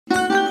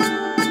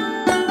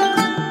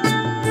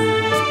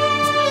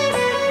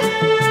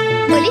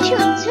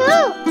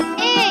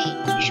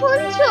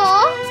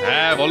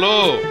বলো।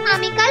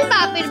 আমি কাল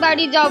বাপের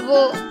বাড়ি যাব।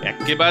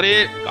 একেবারে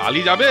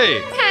কালই যাবে?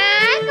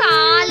 হ্যাঁ,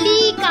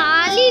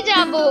 কালই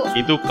যাব।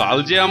 কিন্তু কাল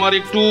যে আমার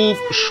একটু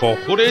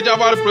শহরে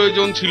যাবার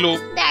প্রয়োজন ছিল।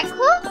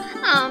 দেখো,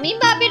 আমি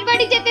বাপের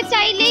বাড়ি যেতে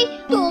চাইলেই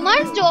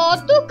তোমার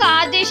যত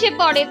কাজ এসে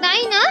পড়ে,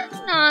 তাই না?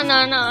 না না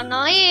না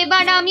না,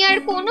 এবার আমি আর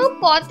কোনো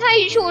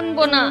কথাই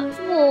শুনবো না।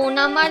 মন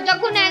আমার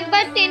যখন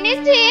একবার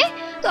টেনেছে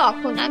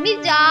তখন আমি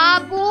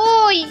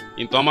যাবই।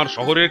 কিন্তু আমার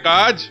শহরের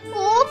কাজ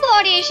ও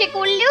পরে এসে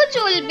করলেও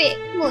চলবে।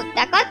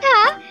 মোদ্দা কথা,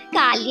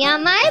 কালই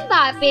আমায়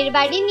বাপের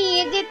বাড়ি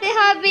নিয়ে যেতে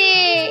হবে।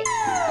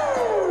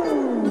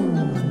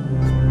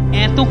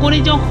 এত করে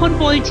যখন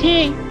বলছে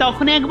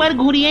তখন একবার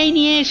ঘুরিয়েই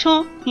নিয়ে এসো।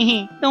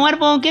 তোমার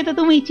বউকে তো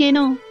তুমি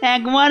চেনো,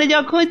 একবার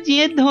যখন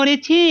জেদ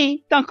ধরেছে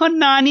তখন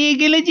না নিয়ে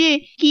গেলে যে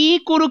কি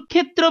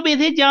কুরুক্ষেত্র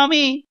বেঁধে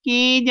যাবে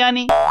কে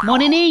জানে।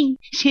 মনে নেই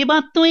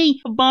সেবার তো এই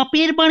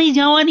বাপের বাড়ি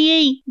যাওয়া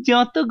নিয়েই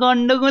যত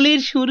গন্ডগোলের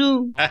শুরু।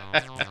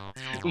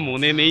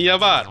 মনে নেই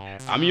আবার?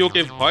 আমি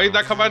ওকে ভয়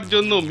দেখাবার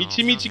জন্য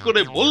মিছিমিছি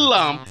করে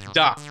বললাম,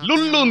 যা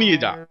লুল্লু নিয়ে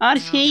যা। আর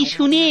সেই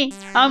শুনে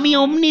আমি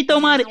অমনি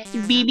তোমার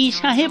বিবি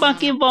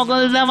সাহেবাকে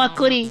বগল দাবা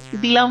করে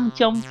দিলাম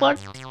চম্পট।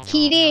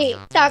 কিরে,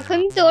 তখন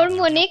তোর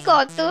মনে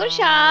কত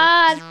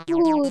সাধ,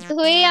 ভূত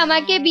হয়ে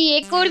আমাকে বিয়ে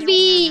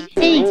করবি।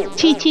 এই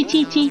ছি ছি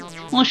ছি ছি,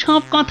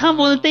 ওসব কথা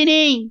বলতে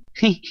নেই।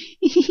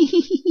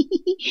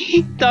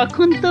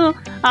 তখন তো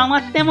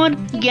আমার তেমন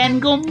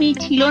জ্ঞানগম্যি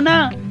ছিল না,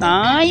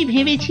 তাই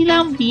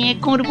ভেবেছিলাম বিয়ে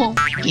করব।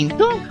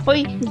 কিন্তু ওই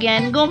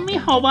জ্ঞানগম্যি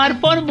হবার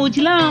পর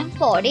বুঝলাম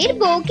পরের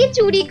বউকে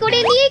চুরি করে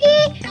নিয়ে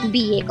গিয়ে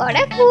বিয়ে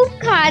করা খুব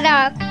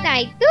খারাপ,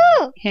 তাই তো?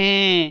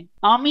 হ্যাঁ,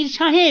 আমির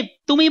সাহেব,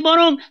 তুমি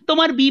বরং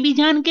তোমার বিবি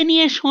জানকে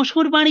নিয়ে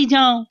শ্বশুর বাড়ি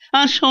যাও,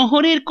 আর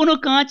শহরের কোনো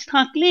কাজ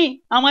থাকলে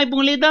আমায়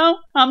বলে দাও,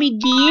 আমি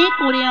গিয়ে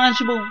করে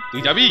আসবো।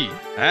 তুই যাবি?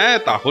 হ্যাঁ,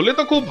 তাহলে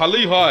তো খুব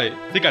ভালোই হয়।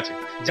 ঠিক আছে,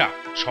 যা,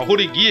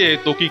 শহরে গিয়ে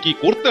তোকে কি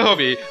করতে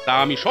হবে তা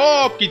আমি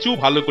সব কিছু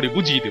ভালো করে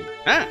বুঝিয়ে দেবো।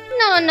 হ্যাঁ?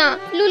 না না,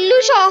 লুল্লু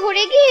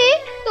শহরে গিয়ে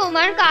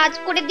তোমার কাজ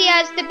করে দিয়ে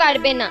আসতে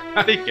পারবে না।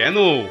 আরে কেন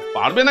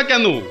পারবে না?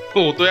 কেন,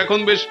 ও তো এখন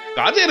বেশ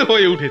কাজের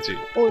হয়ে উঠেছে।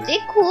 ও যে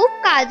খুব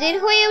কাজের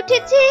হয়ে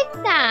উঠেছে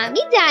তা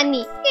আমি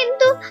জানি,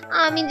 কিন্তু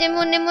আমি যে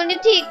মনে মনে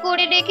ঠিক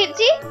করে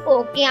রেখেছি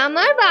ওকে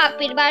আমার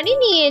বাপের বাড়ি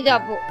নিয়ে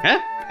যাব। হ্যাঁ,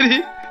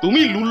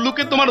 তুমি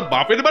লুল্লুকে তোমার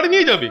বাপের বাড়ি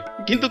নিয়ে যাবে?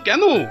 কিন্তু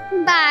কেন?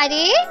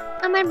 বারে,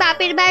 আমার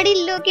বাপের বাড়ির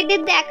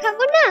লোকেদের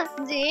দেখাবো না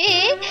যে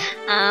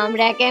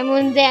আমরা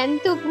কেমন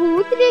জ্যান্ত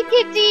ভূত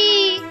রেখেছি।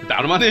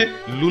 তার মানে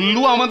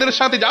লুল্লু আমাদের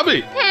সাথে যাবে?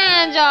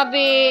 হ্যাঁ,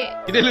 যাবে।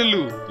 কিরে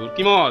লুল্লু, তোর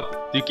কি মত?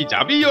 তুই কি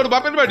যাবি ওর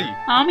বাপের বাড়ি?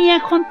 আমি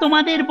এখন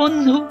তোমাদের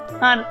বন্ধু,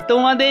 আর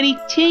তোমাদের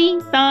ইচ্ছেই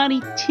তার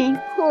ইচ্ছে।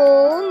 ও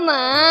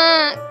মা,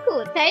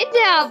 কোথায়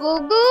যাব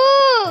গো?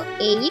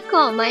 এই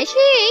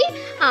কমাসেই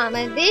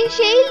আমাদের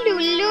সেই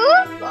লুল্লু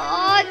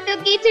কত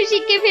কিছু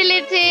শিখে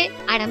ফেলেছে,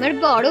 আর আমার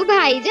বড়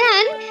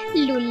ভাইজান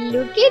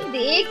লুল্লুকে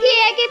দেখে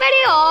একেবারে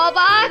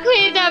অবাক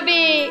হয়ে যাবে।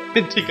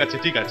 ঠিক আছে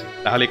ঠিক আছে,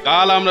 তাহলে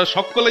কাল আমরা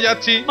সকলে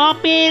যাচ্ছি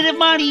বাপের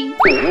বাড়ি।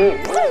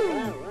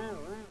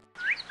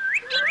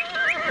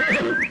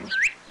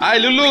 আয়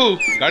লুল্লু,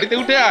 গাড়িতে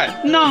উঠে আয়।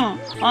 না,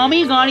 আমি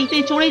গাড়িতে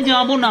চড়ে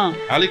যাব না।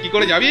 তাহলে কি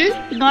করে যাবি?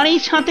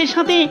 গাড়ির সাথে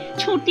সাথে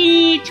ছুটে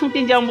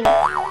ছুটে যাব।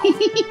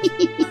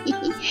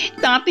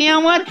 তাতে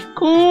আমার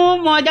খুব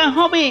মজা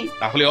হবে।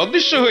 তাহলে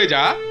অদৃশ্য হয়ে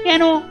যা।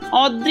 কেন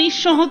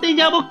অদৃশ্য হতে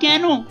যাব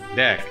কেন?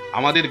 দেখ,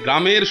 আমাদের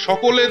গ্রামের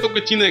সকলে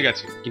তোকে চিনে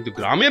গেছে, কিন্তু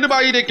গ্রামের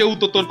বাইরে কেউ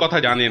তো তোর কথা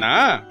জানে না।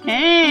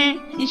 হ্যাঁ,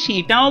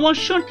 সেটা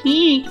অবশ্য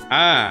ঠিক।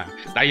 হ্যাঁ,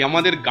 তাই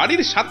আমাদের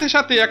গাড়ির সাথে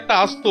সাথে একটা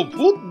আস্ত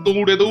ভূত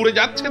দৌড়ে দৌড়ে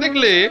যাচ্ছে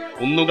দেখলে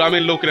অন্য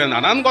গ্রামের লোকেরা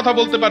নানান কথা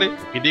বলতে পারে,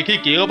 দেখে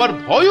কেউ আবার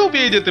ভয়ও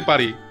পেয়ে যেতে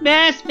পারে।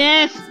 ব্যাস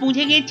ব্যাস,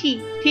 বুঝে গেছি।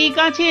 ঠিক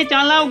আছে,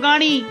 চালাও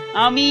গাড়ি,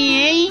 আমি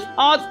এই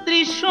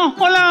অদৃশ্য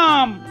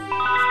হলাম।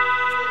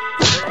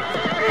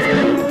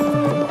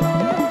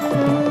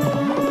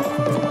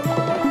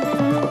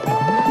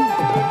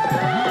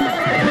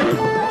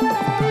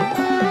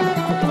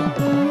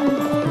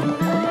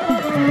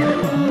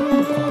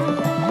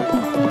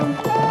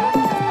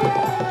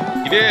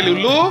 কিরে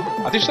লুল্লু,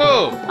 আছিস তো?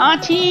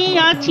 আছি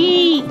আছি।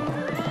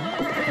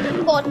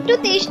 বড্ড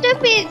তেষ্টা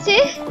পেয়েছে,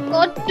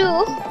 বড্ড।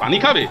 পানি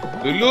খাবে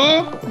লুল্লু?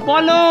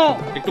 বলো।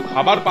 একটু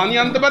খাবার পানি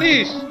আনতে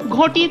পারিস?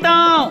 ঘটি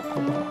দাও।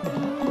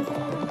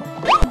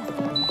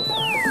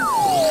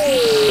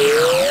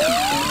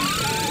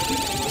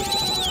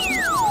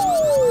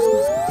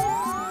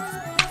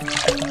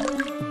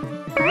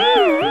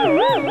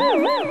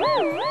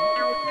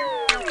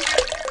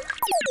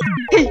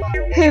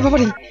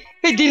 বাবারে,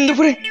 এই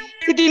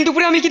দিন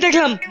দুপুরে আমি কি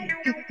দেখলাম?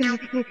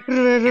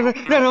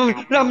 রাম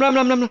রাম রাম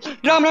রাম রাম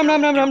রাম রাম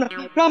রাম রাম রাম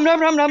রাম রাম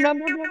রাম রাম রাম রাম।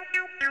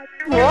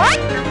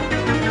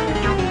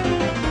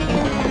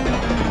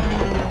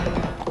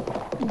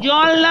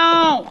 জল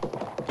নাও।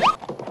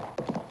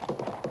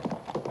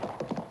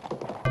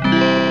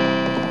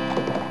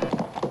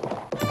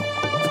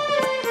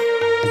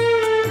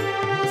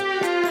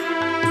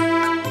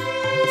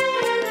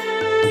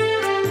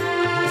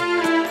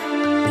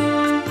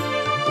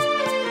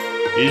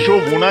 এসো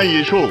বোনাই,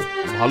 এসো,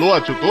 ভালো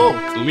আছো তো?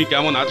 তুমি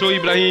কেমন আছো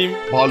ইব্রাহিম?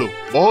 ভালো,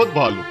 বহুত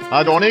ভালো।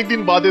 আজ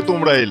অনেকদিন বাদে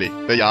তোমরা এলে,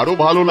 তাই আরো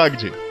ভালো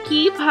লাগছে।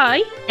 কি ভাই,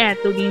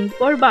 এতদিন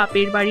পর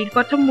বাপের বাড়ির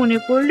কথা মনে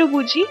পড়লো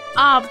বুঝি?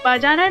 আব্বা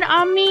জানার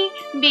আমি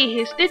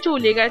বেহেস্তে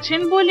চলে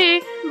গেছেন বলে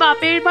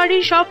বাপের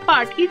বাড়ির সব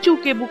পাটকি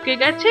চুকে বুকে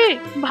গেছে।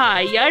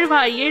 ভাই আর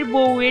ভাইয়ের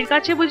বউয়ের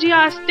কাছে বুঝি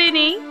আসতে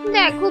নেই?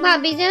 দেখো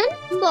ভাবিজান,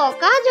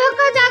 বকা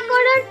ঝকা যা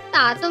করার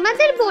তা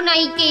তোমাদের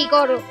বোনাইকেই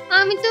করো।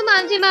 আমি তো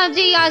মাঝে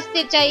মাঝেই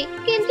আসতে চাই,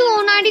 কিন্তু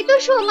ওনারই তো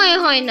সময়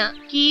হয় না।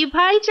 কি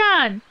ভাই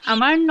চান,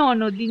 আমার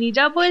ননদিনী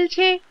যা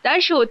বলছে তা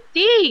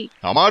সত্যি?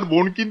 আমার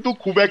বোন কিন্তু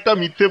খুব একটা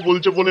মিথ্যে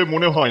বলছে বলে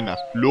মনে হয় না,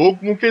 লোক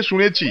মুখে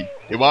শুনেছি।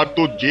 এবার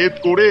তো জেদ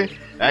করে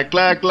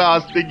একলা একলা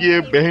আসতে গিয়ে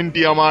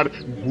বেহেনটি আমার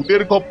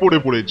ভূতের খপ্পরে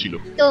পড়েছিল।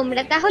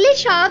 তোমরা তাহলে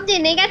সব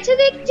জেনে গেছো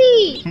দেখছি।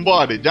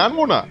 বারে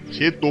জানবো না,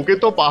 সে তোকে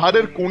তো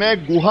পাহাড়ের কোন এক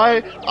গুহায়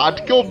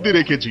আটকে অব্দি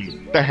রেখেছিল।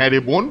 তা হ্যাঁ রে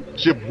বোন,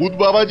 সে ভূত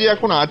বাবাজি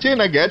এখন আছে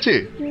না গেছে?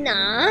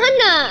 না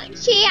না,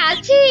 সে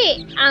আছে,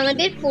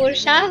 আমাদের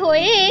পোষা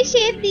হয়ে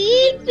সে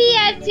দিব্যি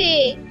আছে।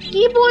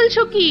 কি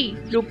বলছো কি?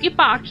 লোকে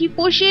পাখি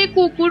পোষে,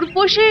 কুকুর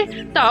পোষে,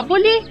 তা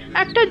বলে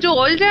একটা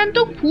জল জ্যান্ত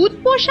ভূত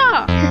পোষা?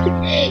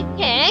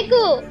 হ্যাঁ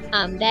গো,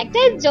 আমরা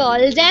একটা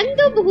জল জ্যান্ত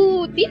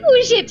ভূতই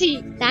পুষেছি।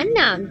 তার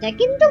নামটা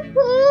কিন্তু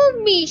খুব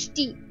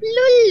মিষ্টি,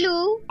 লুল্লু।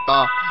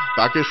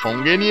 তাকে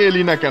সঙ্গে নিয়ে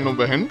এলি না কেন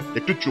বেহেন?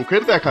 একটু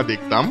চোখের দেখা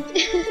দেখতাম।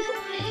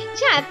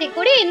 সাথে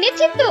করে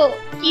এনেছি তো।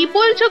 কি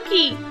বলছো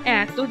কি?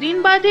 এতদিন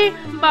বাদে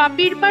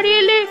বাপির বাড়ি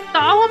এলে,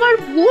 তাও আবার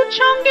ভূত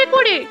সঙ্গে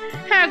করে?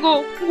 হ্যাঁ গো,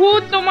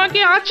 ভূত তোমাকে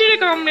আছড়ে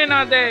কামড়ে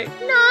না দেয়?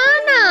 না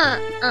না,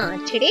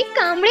 আছড়ে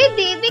কামড়ে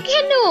দেবে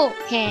কেন?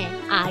 হ্যাঁ,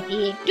 আগে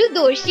একটু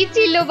দোষী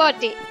ছিল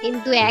বটে,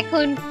 কিন্তু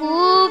এখন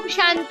খুব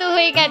শান্ত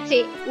হয়ে গেছে।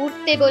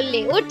 উঠতে বললে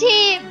ওঠে,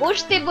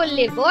 বসতে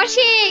বললে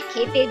বসে,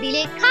 খেতে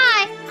দিলে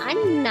খায়, আর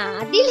না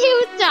দিলেও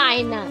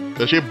চায় না।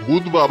 তা সে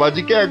ভূত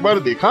বাবাজিকে একবার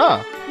দেখা।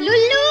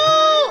 লুল্লু,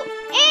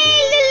 এই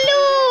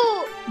লুল্লু,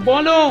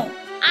 বলো।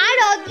 আর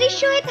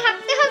অদৃশ্য হয়ে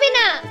থাকতে হবে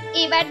না,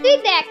 এবার তুই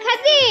দেখা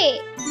দে।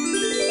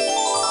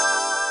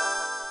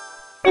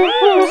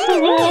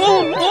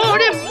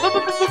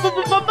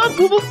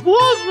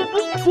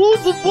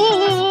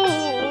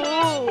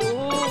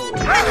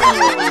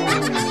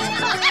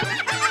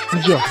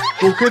 যা,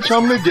 চোখের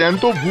সামনে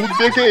জ্যান্ত ভূত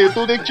দেখে এ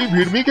তো দেখছি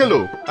ভিড়মি খেলো।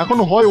 এখন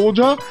হয়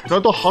ওঝা,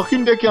 নয়তো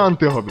হাকিম ডেকে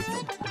আনতে হবে।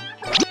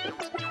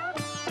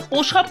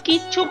 ওসব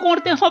কিচ্ছু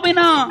করতে হবে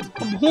না।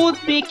 ভূত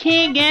দেখে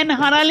জ্ঞান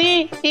হারালে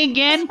এই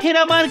জ্ঞান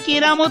ফেরাবার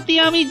কেরামতি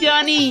আমি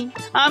জানি।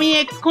 আমি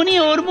এক্ষুনি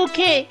ওর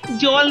মুখে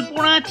জল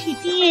পোড়া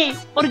ছিটিয়ে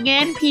ওর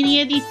জ্ঞান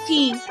ফিরিয়ে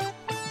দিচ্ছি।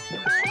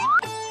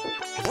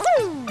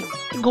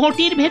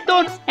 ঘটির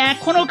ভেতর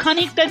এখনো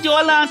খানিকটা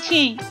জল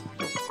আছে।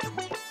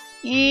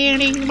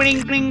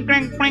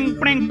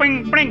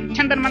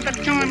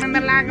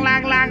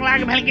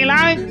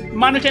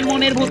 মানুষের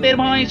মনের ভূতের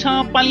ভয়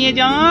সব পালিয়ে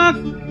যাক।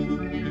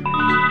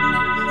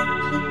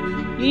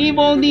 কি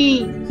বৌদি,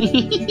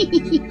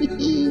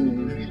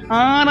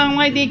 আর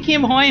আমায় দেখে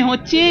ভয়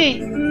হচ্ছে?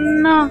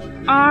 না,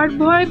 আর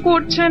ভয়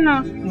করছে না।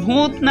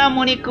 ভূত না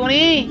মনে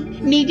করে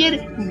নিজের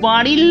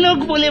বাড়ির লোক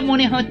বলে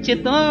মনে হচ্ছে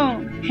তো?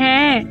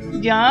 হ্যাঁ,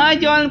 যা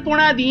জল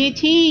পোড়া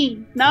দিয়েছি,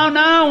 নাও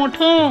নাও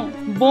ওঠো।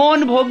 বোন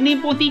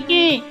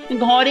ভগ্নিপতিকে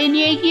ঘরে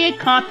নিয়ে গিয়ে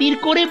খাতির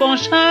করে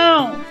বসাও।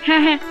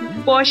 হ্যাঁ হ্যাঁ,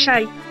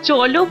 বসাই।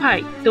 চলো ভাই,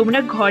 তোমরা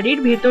ঘরের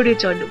ভেতরে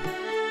চলো।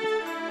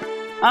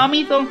 আমি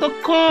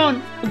ততক্ষণ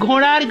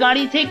ঘোড়ার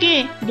গাড়ি থেকে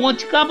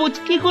বোচকা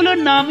বুচকি গুলো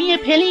নামিয়ে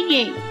ফেলি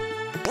গে।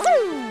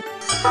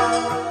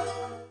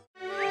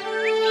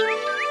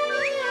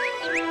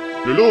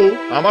 লুলু,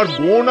 আমার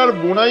বোন আর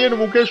বোনাইয়ের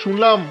মুখে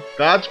শুনলাম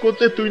কাজ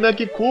করতে তুই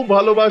নাকি খুব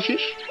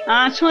ভালোবাসিস।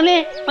 আসলে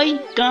ওই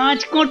কাজ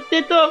করতে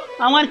তো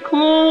আমার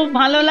খুব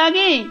ভালো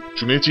লাগে।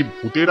 শুনেছি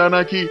ভূতেরা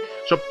নাকি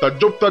সব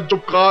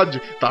তাজ্জব কাজ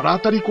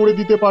তাড়াতাড়ি করে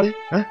দিতে পারে।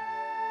 হ্যাঁ,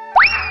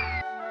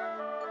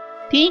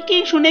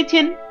 ঠিকই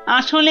শুনেছেন।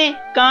 আসলে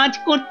কাজ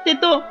করতে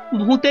তো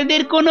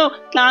ভূতেদের কোনো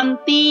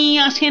ক্লান্তি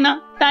আসে না,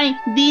 তাই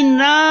দিন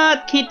রাত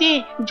খেটে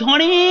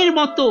ঝড়ের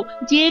মতো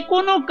যে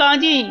কোনো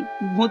কাজে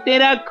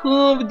ভূতেরা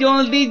খুব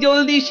জলদি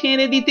জলদি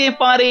সেরে দিতে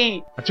পারে।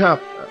 আচ্ছা,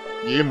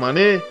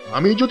 মানে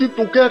আমি যদি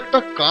তোকে একটা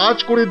কাজ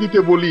করে দিতে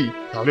বলি,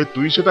 তাহলে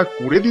তুই সেটা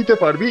করে দিতে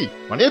পারবি?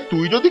 মানে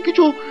তুই যদি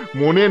কিছু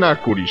মনে না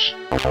করিস।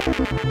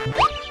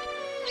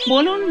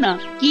 বলুন না,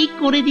 কি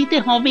করে দিতে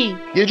হবে?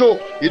 এ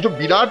যে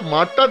বিরাট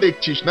মাঠটা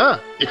দেখছিস না,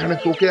 এখানে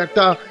তোকে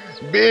একটা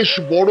বেশ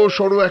বড়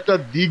সড়ো একটা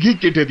দিঘি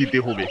কেটে দিতে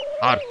হবে,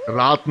 আর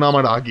রাত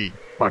নামার আগে।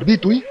 পারবি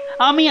তুই?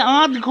 আমি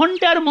আধ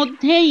ঘন্টার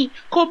মধ্যেই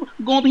খুব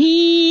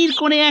গভীর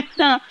করে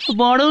একটা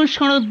বড়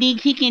সড়ো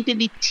দিঘি কেটে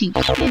দিচ্ছি,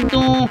 কিন্তু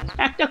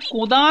একটা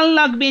কোদাল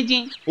লাগবে যে।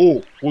 ও,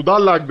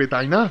 কোদাল লাগবে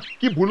তাই না?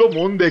 কি ভুলো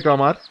মন দেখ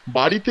আমার,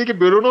 বাড়ি থেকে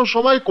বেরোনোর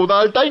সময়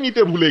কোদালটাই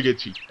নিতে ভুলে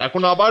গেছি।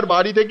 এখন আবার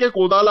বাড়ি থেকে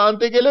কোদাল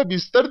আনতে গেলে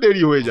বিস্তর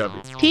দেরি হয়ে যাবে।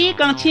 ঠিক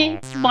আছে,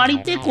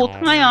 বাড়িতে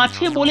কোথায়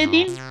আছে বলে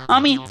দিন,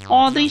 আমি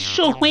অদৃশ্য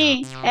হয়ে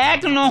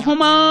এক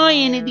লহমায়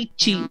এনে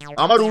দিচ্ছি।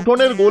 আমার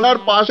উঠোনের গোলার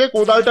পাশে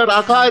কোদালটা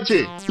রাখা আছে।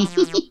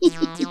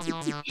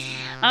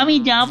 আমি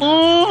যাব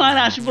আর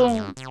আসবো।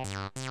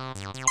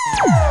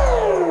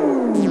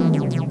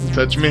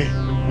 सच में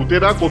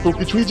ভূতেরা কত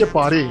কিছুই যে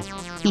পারে।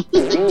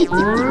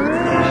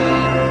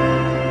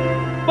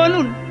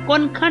 বলুন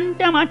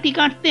কোনখানটা মাটি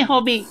কাটতে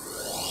হবে?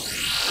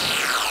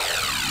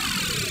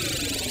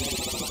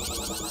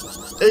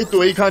 এই তো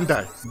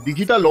এইখানটায়।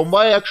 দিঘিটা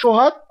লম্বায় 100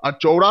 হাত আর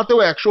চওড়াতেও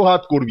 100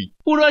 হাত করবি।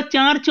 পুরো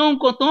 4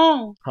 চৌকো তো?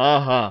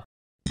 হ্যাঁ হ্যাঁ।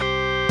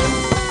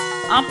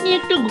 আপনি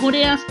একটু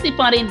ঘুরে আসতে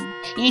পারেন,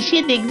 এসে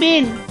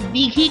দেখবেন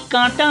দিঘি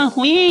কাটা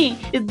হয়ে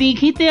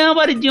দিঘিতে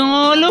আবার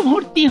জলও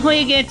ভর্তি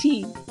হয়ে গেছে।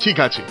 ঠিক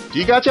আছে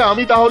ঠিক আছে,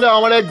 আমি তাহলে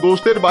আমার এক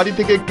দোস্তের বাড়ি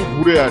থেকে একটু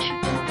ঘুরে আসি।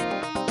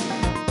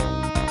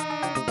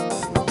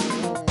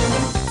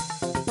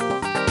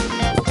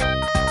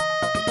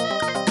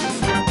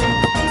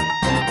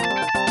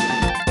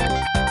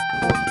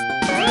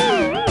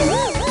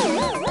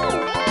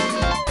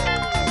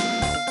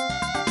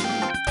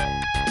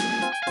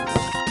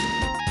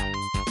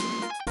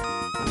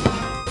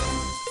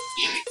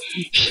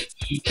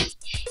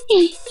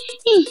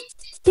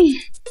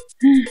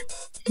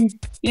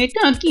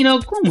 এটা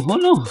কিরকম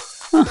হলো?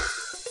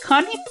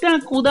 খানিকটা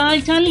কোদাল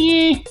চালিয়ে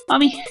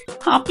আমি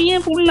হাঁপিয়ে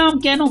পড়লাম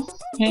কেন?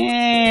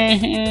 হ্যাঁ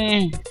হ্যাঁ,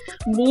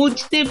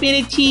 বুঝতে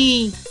পেরেছি,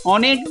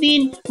 অনেকদিন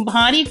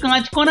ভারী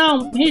কাজ করা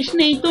অভ্যেস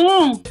নেই তো,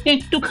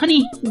 একটুখানি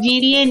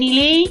জিরিয়ে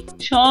নিলেই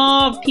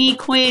সব ঠিক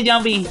হয়ে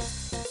যাবে।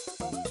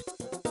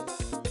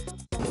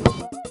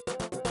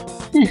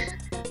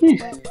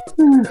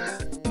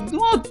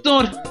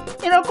 তোর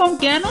এরকম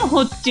কেন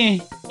হচ্ছে?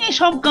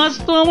 এসব কাজ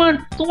তো আমার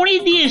তড়ি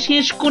দিয়ে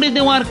শেষ করে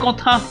দেওয়ার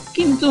কথা,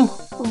 কিন্তু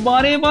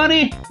বারে বারে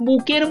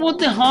বুকের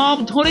মধ্যে হাঁপ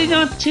ধরে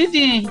যাচ্ছে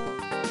যে।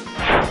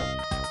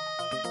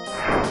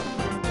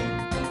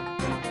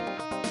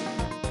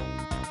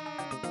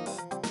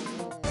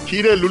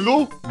 কিরে লুলু,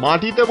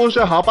 মাটিতে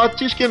বসে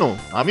হাঁপাচ্ছিস কেন?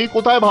 আমি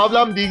কোথায়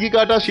ভাবলাম দিঘি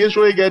কাটা শেষ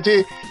হয়ে গেছে,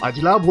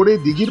 আজলা ভরে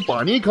দিঘির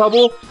পানি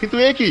খাবো, কিন্তু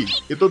এ কি,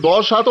 এ তো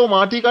 10 হাতও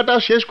মাটি কাটা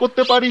শেষ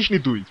করতে পারিসনি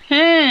তুই।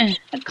 হ্যাঁ,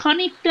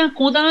 খানিকটা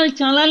কোদাল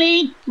চালালেই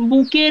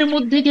বুকের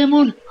মধ্যে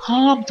কেমন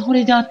হাঁপ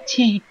ধরে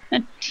যাচ্ছে।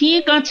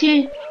 ঠিক আছে,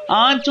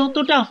 আর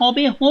যতটা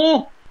হবে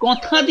হোক,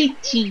 কথা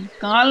দিচ্ছি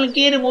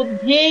কালকের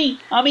মধ্যেই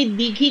আমি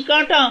দিঘি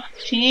কাটা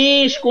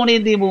শেষ করে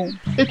দেব।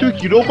 এ তুই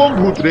কিরকম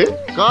ভূত রে?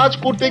 কাজ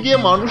করতে গিয়ে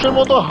মানুষের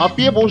মতো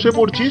হাঁপিয়ে বসে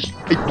পড়ছিস।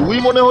 এই তুই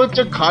মনে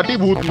হচ্ছে খাঁটি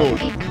ভূত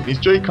নোস,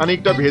 নিশ্চয়ই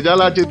খানিকটা ভেজাল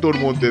আছে তোর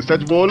মধ্যে,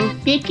 সচ বল।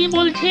 এ কি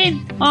বলছেন?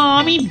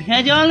 আমি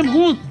ভেজাল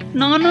ভূত?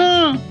 না না,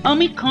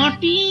 আমি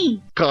খাঁটি।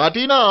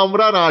 খাঁটি না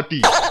আমরা নাটি।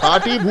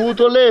 খাঁটি ভূত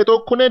হলে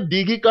এতক্ষণে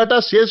দিঘি কাটা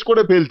শেষ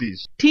করে ফেলতিস।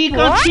 ঠিক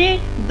আছে,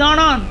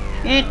 দাঁড়ান,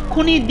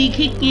 এক্ষুনি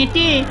দিঘি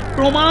কেটে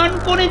প্রমাণ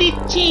করে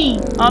দিচ্ছি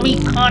আমি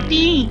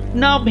খাঁটি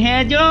না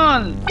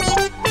ভেজাল।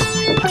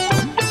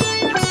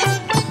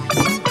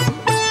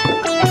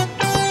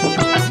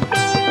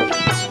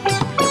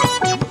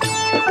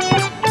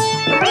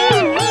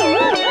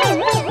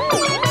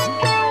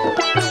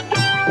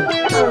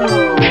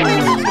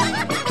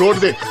 চোর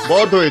দে,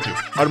 বধ হয়েছে।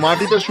 আর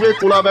মাটিতে শুয়ে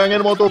কোলা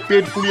ব্যাঙের মতো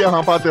পেট পুড়িয়ে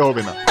হাঁপাতে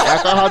হবে না।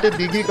 একা হাতে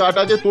দিঘি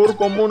কাটা যে তোর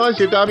কম্য নয়,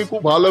 সেটা আমি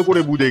খুব ভালো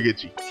করে বুঝে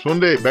গেছি। শোন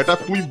রে বেটা,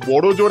 তুই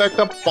বড় জোর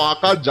একটা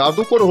পাকা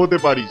জাদুকর হতে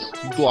পারিস,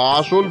 কিন্তু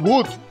আসল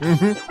ভূত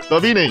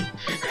তবেই নেই।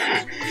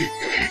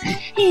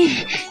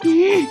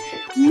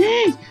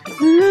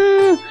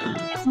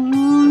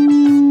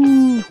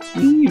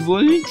 কি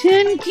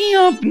বলছেন কি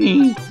আপনি?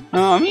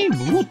 আমি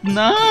ভূত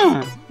না,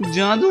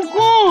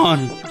 জাদুকর।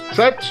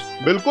 সচ,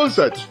 বিলকুল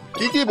সচ।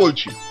 ঠিকই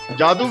বলছি।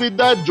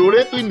 জাদুবিদ্যার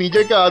জোরে তুই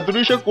নিজেকে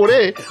আদৃশ্য করে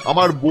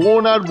আমার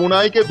বোন আর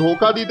বোনাইকে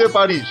ধোকা দিতে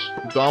পারিস,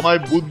 কিন্তু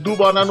আমায় বুদ্ধু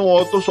বানানো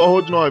অত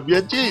সহজ নয়,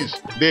 বুঝেছিস?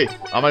 দে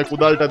আমায়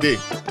কোদালটা দে।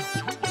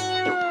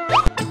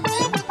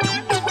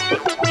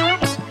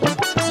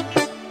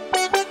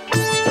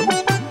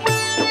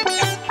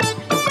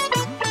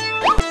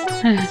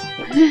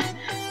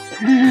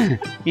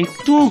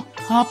 একটু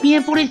হাঁপিয়ে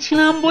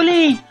পড়েছিলাম বলে,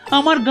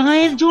 আমার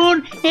গায়ের জোর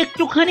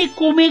একটুখানি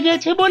কমে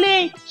গেছে বলে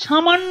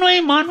সামান্য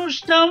এই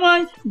মানুষটা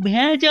আমায়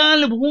ভেজাল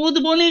ভূত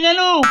বলে গেল।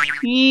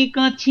 ঠিক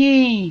আছে,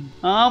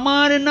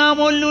 আমার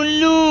নামও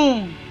লুল্লু,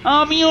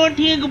 আমিও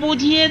ঠিক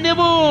বুঝিয়ে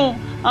দেব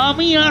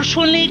আমি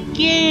আসলে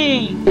কে।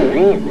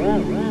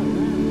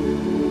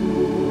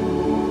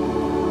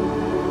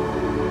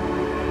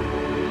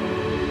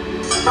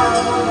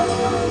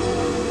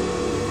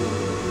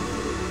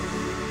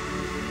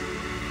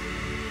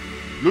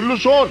 লুল্লু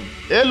শোন,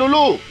 এ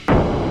লুলু।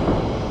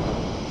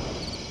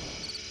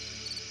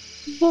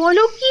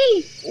 বলো কি,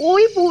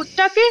 ওই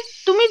ভূতটাকে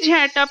তুমি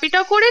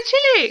ঝ্যাঁটাপিটা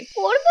করেছিলে?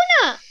 করবো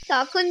না,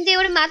 তখন যে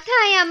ওর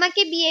মাথায়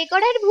আমাকে বিয়ে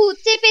করার ভূত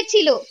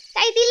চেপেছিল,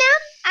 তাই দিলাম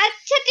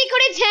আচ্ছাটি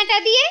করে ঝ্যাঁটা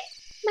দিয়ে।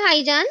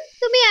 ভাইজান,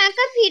 তুমি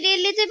একা ফিরে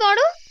এলে যে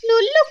বড়,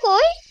 লুল্লু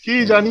কই? কি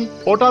জানি,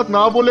 হঠাৎ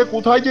না বলে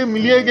কোথায় যে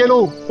মিলিয়ে গেল।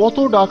 কত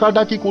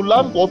ডাকাডাকি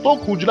করলাম, কত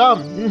খুঁজলাম,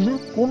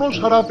 কোনো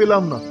সাড়া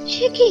পেলাম না।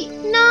 সে কি,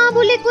 না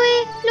বলে কই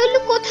লুল্লু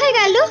কোথায়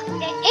গেল?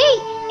 এই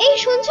এই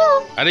শুনছো?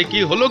 আরে কি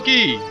হলো কি,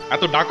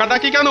 এত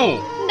ডাকাডাকি কেন?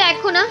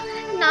 দেখো না,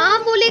 না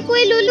বলে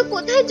কই লুল্লু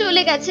কোথায়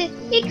চলে গেছে।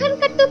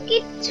 এখানকার তো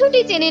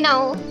কিচ্ছুটি চেনে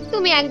নাও।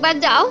 তুমি একবার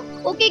যাও,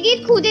 ওকে গিয়ে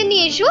খুঁজে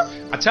নিয়ে এসো।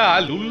 আচ্ছা,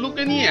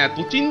 লুল্লুকে নিয়ে এত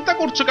চিন্তা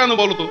করছো কেন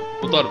বলো তো?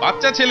 ও তো আর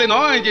বাচ্চা ছেলে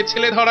নয় যে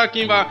ছেলে ধরা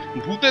কিংবা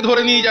ভূতে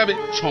ধরে নিয়ে যাবে।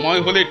 সময়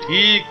হলে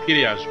ঠিক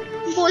ফিরে আসবে।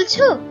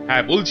 বলছো?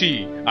 হ্যাঁ বলছি।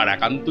 আর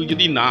একান্তই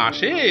যদি না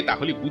আসে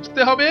তাহলে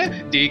বুঝতে হবে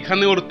যে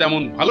এখানে ওর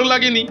তেমন ভালো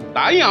লাগেনি,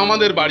 তাই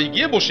আমাদের বাড়ি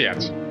গিয়ে বসে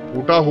আছে।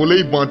 ওটা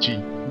হলেই বাঁচি।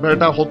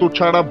 বেটা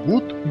হতছাড়া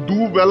ভূত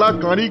দুবেলা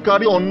কাঁড়ি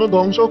কাঁড়ি অন্ন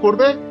ধ্বংস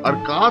করবে, আর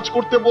কাজ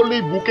করতে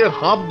বললেই বুকে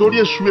হাঁপ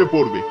ধরিয়ে শুয়ে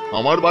পড়বে।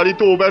 আমার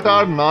বাড়িতে ও বেটা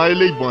আর না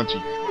এলেই বাঁচি।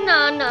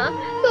 না না,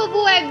 তবু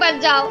একবার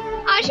যাও।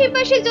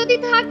 আশেপাশে যদি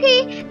থাকে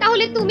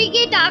তাহলে তুমি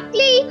গিয়ে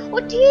ডাকলেই ও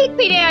ঠিক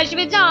ফিরে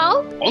আসবে। যাও।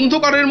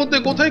 অন্ধকারের মধ্যে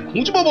কোথায়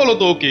খুঁজবো বলো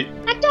তো ওকে?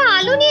 একটা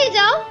আলো নিয়ে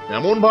যাও।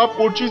 এমন ভাব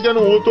করছিস যেন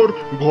ও তোর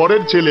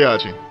ঘরের ছেলে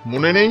আছে।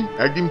 মনে নেই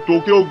একদিন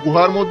তোকেও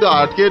গুহার মধ্যে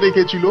আটকে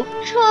রেখেছিল?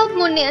 সব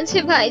মনে আছে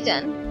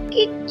ভাইজান,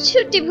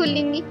 কিচ্ছুটি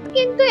ভুলিনি।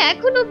 কিন্তু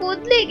এখনো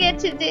বদলে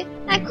গেছে যে,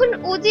 এখন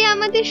ও যে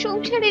আমাদের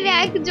সংসারের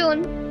একজন।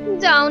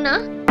 যাও না।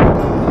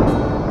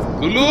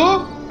 লুলু,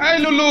 এই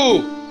লুলু,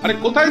 আরে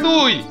কোথায়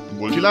তুই?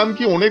 বলছিলাম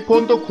কি,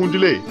 অনেকক্ষণ তো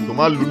খুঁজলে।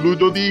 তোমার লুল্লু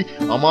যদি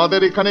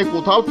আমাদের এখানে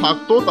কোথাও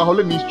থাকতো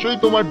তাহলে নিশ্চয়ই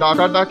তোমার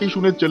ডাকা ডাকি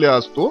শুনে চলে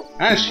আসতো।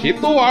 হ্যাঁ, সে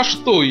তো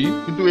আসতোই,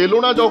 কিন্তু এলো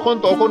না যখন,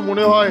 তখন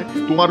মনে হয়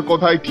তোমার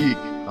কথাই ঠিক।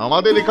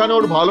 আমাদের এখানে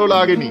ওর ভালো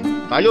লাগেনি,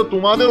 তাইও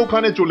তোমাদের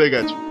ওখানে চলে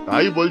গেছে।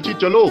 তাই বলছি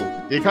চলো,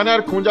 এখানে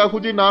আর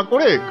খোঁজাখুঁজি না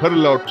করে ঘর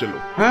লট চলো।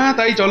 হ্যাঁ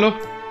তাই চলো।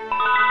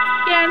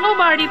 কেন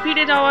বাড়ি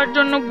ফিরে যাওয়ার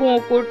জন্য গো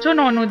করছো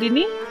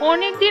ননদিনী?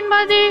 অনেকদিন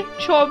বাদে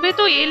সবে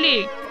তো এলে,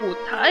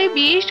 কোথায়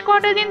বেশ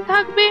কটা দিন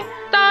থাকবে,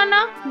 তা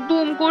না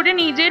দুম করে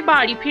নিজের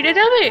বাড়ি ফিরে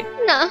যাবে?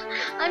 না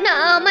না,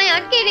 আমায়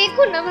আটকে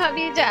রেখো না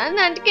ভাবি জান,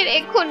 আটকে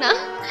রেখো না।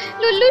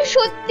 লুল্লু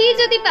সত্যি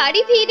যদি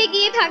বাড়ি ফিরে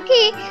গিয়ে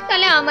থাকে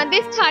তাহলে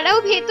আমাদের ছাড়াও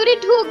ভেতরে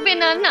ঢুকবে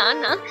না। না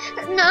না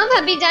না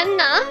ভাবি জান,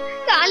 না,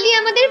 কালই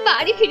আমাদের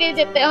বাড়ি ফিরে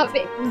যেতে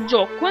হবে।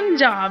 যখন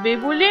যাবে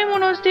বলে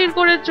মনস্থির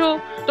করেছো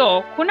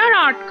তখন আর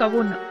আটকাবো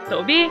না,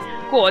 তবে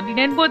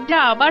কদিনের মধ্যে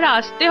আবার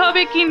আসতে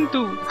হবে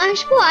কিন্তু।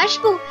 আসবো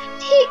আসবো,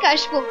 ঠিক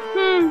আসবো।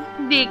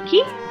 দেখি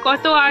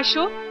কত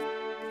আসো।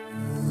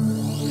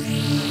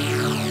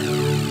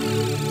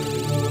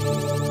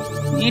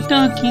 এটা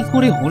কি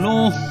করে হলো?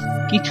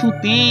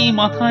 কিছুতেই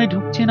মাথায়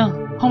ঢুকছে না।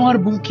 আমার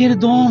বুকের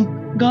দম,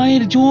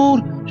 গায়ের জোর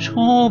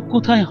সব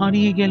কোথায়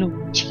হারিয়ে গেল।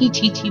 ছি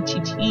ছি ছি ছি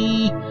ছি,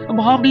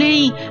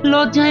 ভাবলেই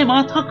লজ্জায়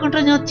মাথা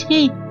কাটা যাচ্ছে।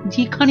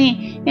 যেখানে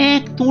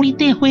এক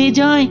তড়িতে হয়ে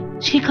যায়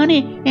সেখানে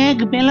এক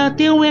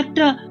বেলাতেও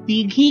একটা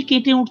দিঘি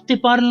কেটে উঠতে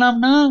পারলাম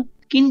না।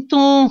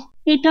 কিন্তু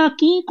এটা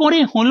কি করে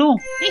হলো?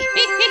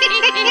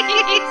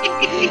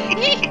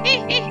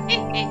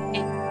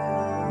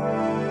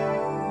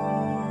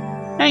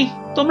 এই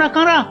তোমরা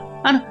কারা?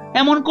 আর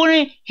এমন করে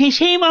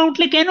হেসেই মা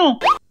উঠলে কেন?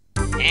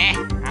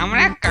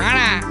 আমরা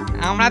কারা?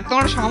 আমরা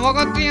তোর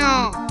সমগোত্রীয়,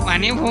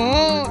 মানে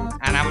ভূত।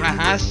 আর আমরা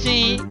হাসছি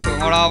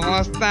তোর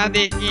অবস্থা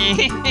দেখি।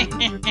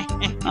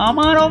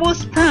 আমার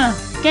অবস্থা?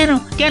 কেন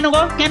কেন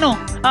গো, কেন?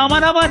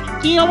 আমার আবার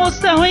কি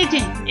অবস্থা হয়েছে?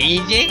 এই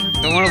যে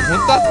তোর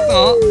ভূতত্ব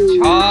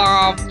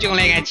সব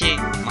চলে গেছে,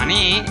 মানে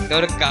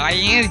তোর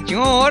গায়ের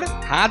জোর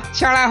হাত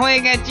ছাড়া হয়ে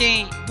গেছে।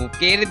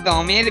 বুকের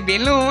দমের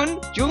বেলুন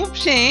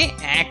চুপসে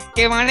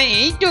একেবারে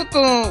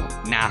এইটুকু,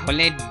 না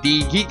হলে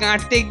দিঘি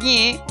কাটতে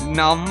গিয়ে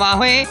লম্বা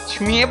হয়ে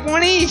ছুঁয়ে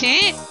পড়িস।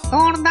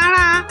 তোর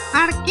দ্বারা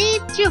আর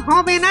কিচ্ছু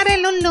হবে না রে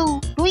লুল্লু,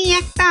 তুই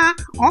একটা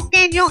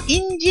অকেজো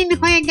ইঞ্জিন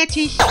হয়ে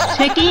গেছিস।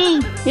 সে কি,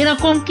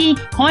 এরকম কি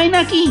হয়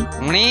নাকি?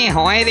 মনে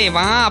হয় রে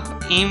বাপ,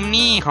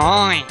 এমনি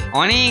হয়।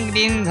 অনেক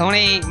দিন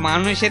ধরে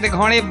মানুষের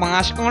ঘরে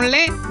বাস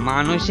করলে,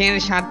 মানুষের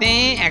সাথে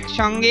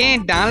একসঙ্গে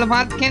ডাল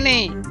ভাত খেলে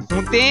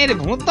ভূতের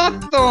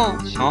ভূতত্ব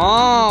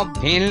সব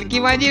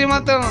ভেলকিবাজির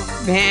মতো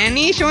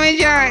ভ্যানিশ হয়ে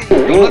যায়।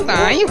 তো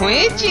তাই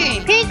হয়েছে।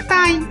 ঠিক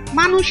তাই,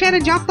 মানুষের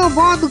যত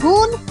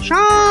বদগুণ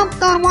সব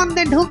তোর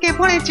মধ্যে ঢুকে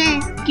পড়েছে।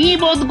 কি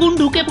বদগুণ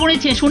ঢুকে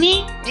পড়েছে শুনি?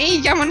 এই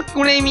যেমন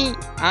কুড়েমি,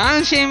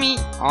 আলসেমি,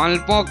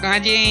 অল্প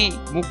কাজে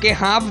মুখে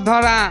হাফ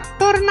ধরা।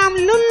 তোর নাম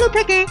লুল্লু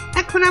থেকে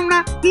এখন আমরা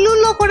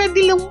লুলো করে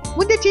দিলুম,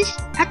 বুঝেছিস?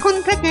 এখন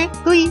থেকে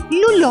তুই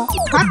লুলো।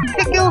 হাত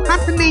থেকেও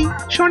হাত নেই,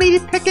 শরীর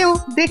থেকেও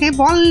দেহে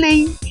বল নেই।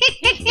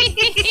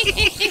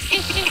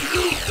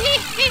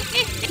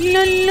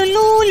 লুল্লু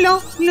লুলো,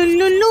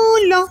 লুল্লু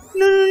লুলো,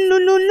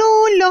 লুল্লু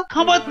লুলো।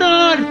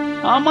 খবরদার,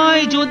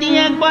 আমায় যদি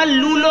একবার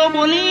লুলো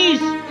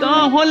বলিস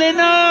তাহলে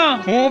না।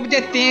 খুব যে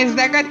তেজ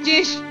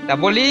দেখাচ্ছিস, তা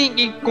বলি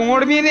কি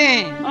করবি রে?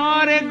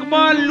 আর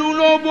একবার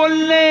লুলো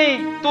বললে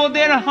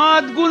তোদের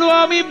হাতগুলো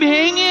আমি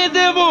ভেঙে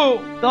দেব,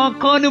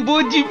 তখন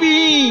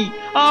বুঝবি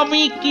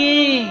আমি কে।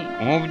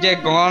 খুব যে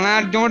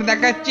গলার জোর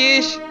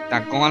দেখাচ্ছিস, তা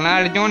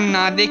গলার জোর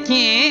না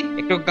দেখিয়ে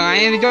একটু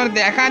গায়ের জোর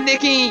দেখা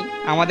দেখি।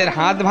 আমাদের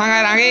হাত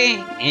ভাঙার আগে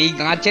এই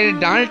গাছের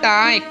ডালটা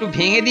একটু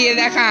ভেঙে দিয়ে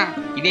দেখা।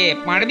 কিরে,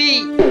 পারবি?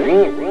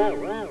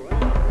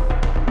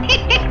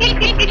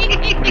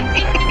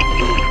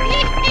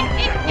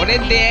 ওরে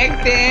দেখ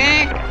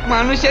দেখ,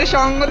 মানুষের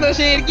সঙ্গ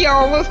দোষের কি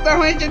অবস্থা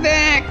হয়েছে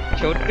দেখ।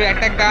 ছোট্ট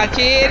একটা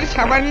গাছের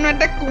সামান্য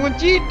একটা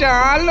কচি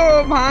ডালও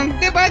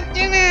ভাঙতে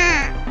পারছে না।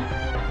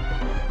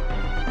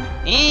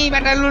 এই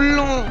বেটা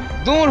লুল্লু,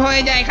 দূর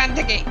হয়ে যায় এখান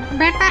থেকে।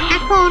 বেটা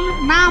এখন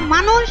না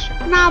মানুষ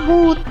না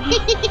ভূত।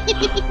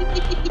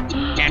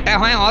 এটা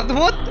হয়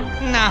অদ্ভুত,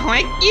 না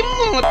হয়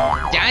কিম্মুত।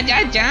 যা যা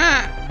যা,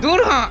 দূর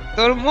হ,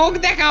 তোর মুখ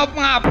দেখাও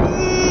পাপ।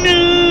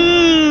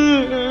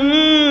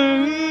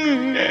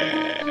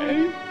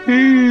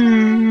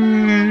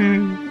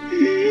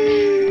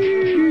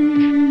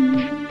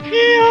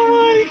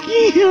 আমার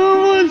কি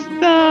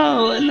অবস্থা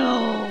হলো?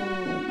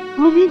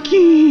 আমি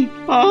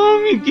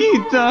কি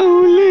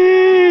তাহলে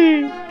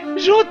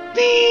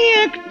সত্যি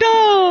একটা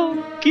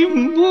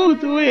কিম্ভূত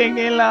হয়ে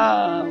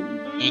গেলাম?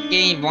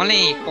 একেই বলে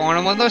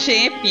কর্মদোষে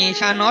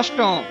পেশা নষ্ট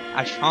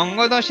আর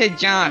সঙ্গদোষে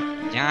জাত।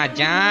 যা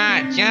যা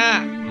যা,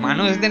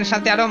 মানুষদের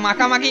সাথে আরো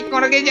মাখামাখি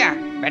করে যা।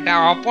 বেটা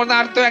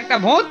অপদার্থ একটা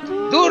ভূত,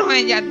 দূর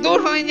হয়ে যা, দূর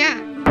হয়ে যা।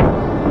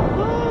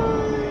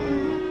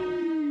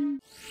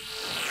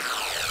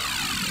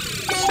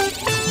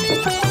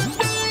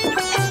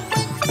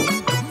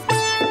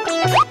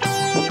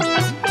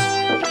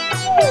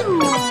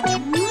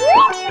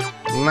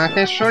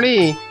 নাকেশ্বরী,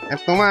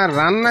 তোমার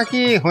রান্না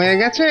কি হয়ে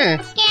গেছে?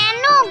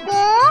 কেন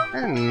গো?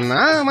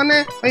 না মানে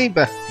ওই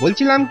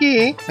বলছিলাম কি,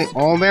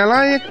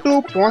 অবেলায় একটু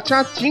পচা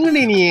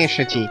চিংড়ি নিয়ে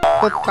এসেছি,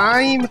 তো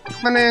তাই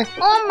মানে।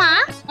 ও মা,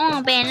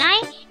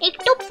 বেলায়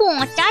একটু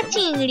পচা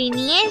চিংড়ি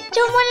নিয়ে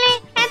এসছো বলে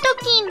এত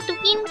কিন্তু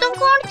কিন্তু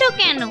করছো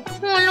কেন?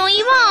 হলোই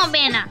বা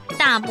হবে না,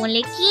 তা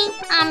বলে কি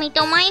আমি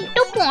তোমায়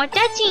একটু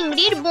পচা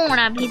চিংড়ির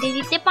বড়া ভেজে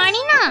দিতে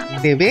পারি না?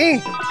 দেবে?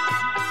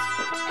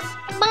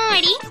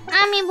 বাড়ি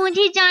আমি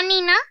বুঝি জানি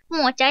না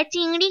পচা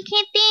চিংড়ি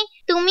খেতে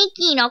তুমি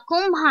কি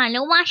রকম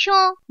ভালোবাসো?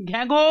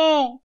 ঘ্যাগো,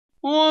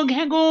 ও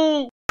ঘ্যাগো,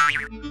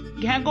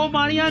 ঘ্যাগো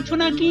বাড়ি আছো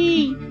নাকি?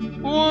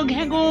 ও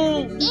ঘ্যাগো।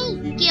 এই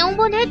কেউ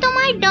বোধহয়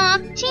তোমায়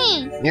ডাকছে।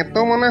 এ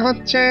তো মনে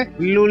হচ্ছে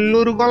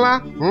লুল্লুর গলা।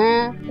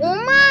 ও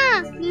মা,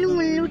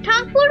 লুল্লু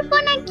ঠাকুরপো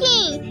নাকি?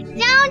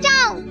 যাও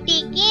যাও,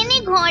 ডেকে এনে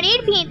ঘরের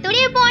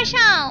ভেতরে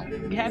বসাও।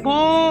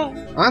 ঘ্যাগো।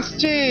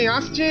 আসছে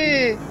আসছে।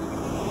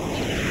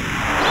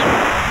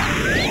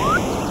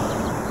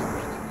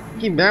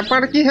 কি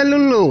ব্যাপার কি হে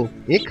লুল্লু,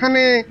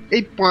 এখানে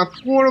এই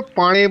পাতকুয়োর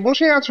পাড়ে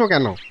বসে আছো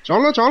কেন?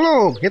 চলো চলো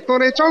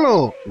ভেতরে চলো,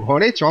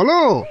 ঘরে চলো।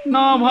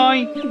 না ভাই,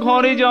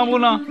 ঘরে যাব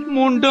না,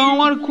 মনটা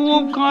আমার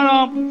খুব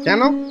খারাপ।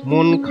 কেন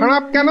মন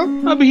খারাপ কেন?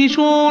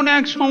 ভীষণ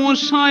এক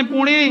সমস্যায়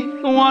পড়ে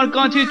তোমার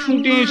কাছে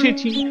ছুটে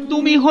এসেছি।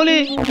 তুমি হলে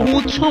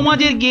ভূত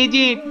সমাজের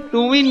গেজেট,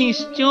 তুমি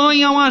নিশ্চয়ই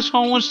আমার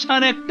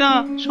সমস্যার একটা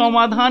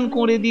সমাধান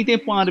করে দিতে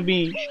পারবে।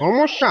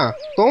 সমস্যা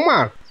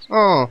তোমার?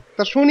 ও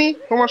তা শুনি,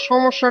 তোমার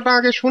সমস্যাটা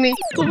আগে শুনি।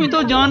 তুমি তো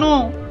জানো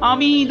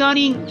আমি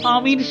ইদানিং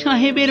আমির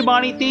সাহেবের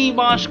বাড়িতেই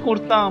বাস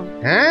করতাম।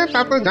 হ্যাঁ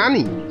তা তো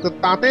জানি, তো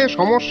তাতে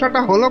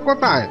সমস্যাটা হলো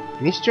কোথায়?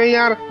 নিশ্চয়ই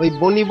আর ওই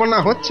বনিবনা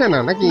হচ্ছে না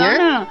নাকি? না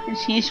না,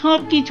 সেসব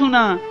কিছু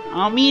না।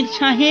 আমির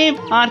সাহেব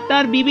আর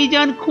তার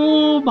বিবিজান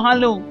খুব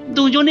ভালো,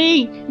 দুজনেই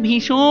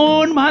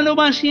ভীষণ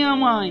ভালোবাসে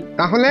আমায়।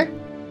 তাহলে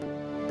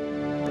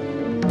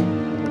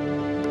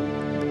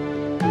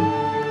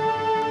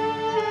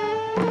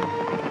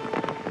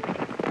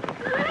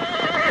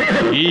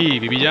কি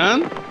বিবিজান,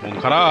 মন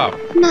খারাপ?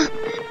 না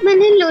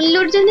মানে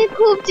লল্লুর জন্য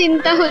খুব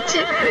চিন্তা হচ্ছে,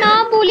 না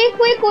বলে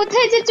কই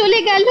কোথায় যে চলে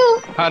গেল।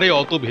 আরে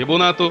অত ভেবো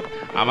না তো,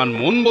 আমার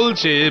মন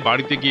বলছে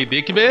বাড়িতে গিয়ে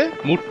দেখবে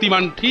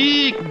মূর্তিমান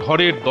ঠিক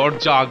ঘরের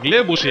দরজা আগলে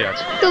বসে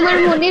আছে। তোমার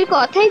মনের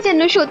কথাই যেন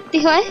সত্যি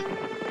হয়।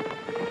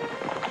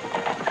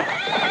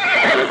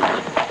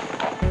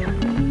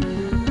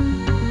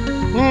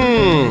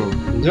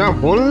 যা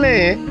বললে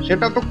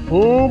সেটা তো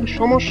খুব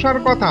সমস্যার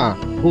কথা।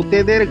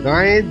 ভূতেদের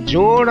গায়ের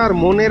জোর আর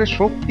মনের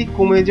শক্তি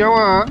কমে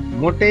যাওয়া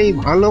মোটেই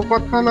ভালো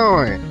কথা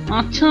নয়।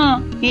 আচ্ছা,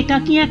 এটা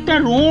কি একটা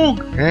রোগ?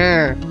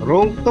 হ্যাঁ,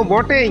 রোগ তো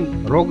বটেই।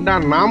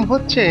 রোগটার নাম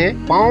হচ্ছে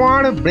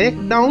পাওয়ার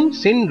ব্রেকডাউন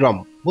সিনড্রোম,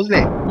 বুঝলে?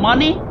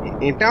 মানে?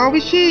 এটা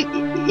অবশ্যই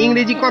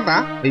ইংরেজি কথা,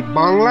 ওই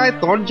বাংলায়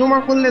তর্জমা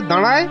করলে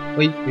দাঁড়ায়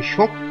ওই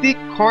শক্তি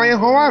ক্ষয়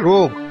হওয়া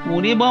রোগ।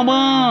 ওরে বাবা,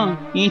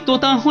 এ তো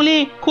তাহলে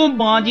খুব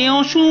বাজে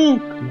অসুখ।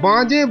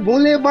 বাজে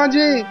বলে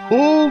বাজে,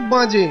 খুব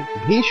বাজে,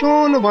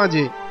 ভীষণ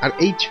বাজে। আর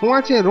এই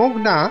ছোঁয়াচে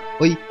রোগটা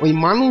ওই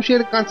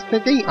মানুষের কাছ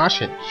থেকেই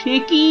আসে। সে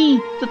কি?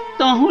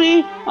 তাহলে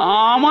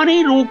আমার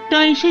এই রোগটা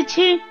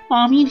এসেছে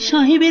আমির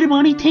সাহেবের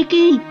বাড়ি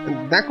থেকেই?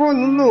 দেখো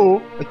লুলু,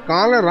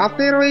 কাল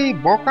রাতের ওই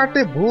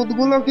বকাটে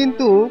ভূতগুলো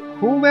কিন্তু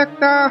খুব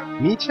একটা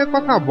মিছে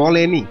কথা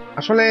বলেনি।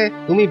 আসলে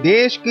তুমি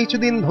বেশ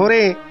কিছুদিন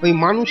ধরে ওই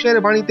মানুষের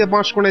বাড়িতে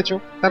বাস করেছো,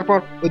 তারপর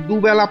ওই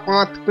দুবেলা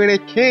পাত পেড়ে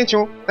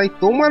খেয়েছো, তাই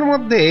তোমার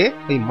মধ্যে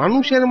ওই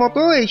মানুষের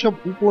মতো এইসব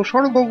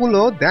উপসর্গগুলো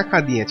দেখা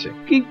দিয়েছে।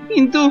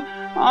 কিন্তু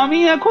আমি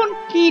এখন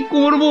কি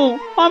করব?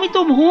 আমি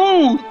তো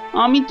ভূত,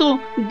 আমি তো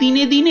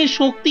দিনে দিনে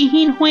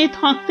শক্তিহীন হয়ে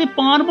থাকতে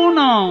পারবো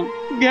না।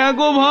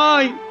 দেখো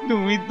ভাই,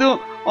 তুমি তো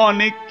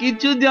অনেক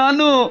কিছু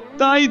জানো,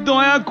 তাই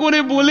দয়া করে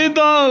বলে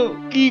দাও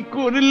কি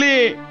করলে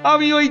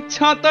আমি ওই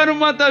ছাতার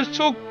মাথার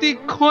শক্তি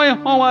ক্ষয়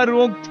হওয়া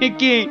রোগ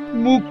থেকে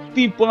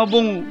মুক্তি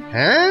পাবো।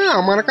 হ্যাঁ,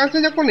 আমার কাছে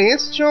যখন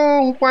এসছো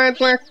উপায়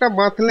তো একটা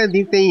বাতলে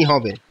দিতেই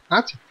হবে।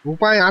 আচ্ছা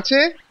উপায় আছে,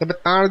 তবে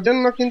তার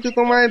জন্য কিন্তু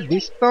তোমায়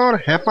বিস্তর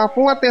হ্যাপা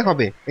পোয়াতে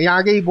হবে। এই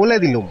আগেই বলে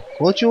দিলুম,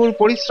 প্রচুর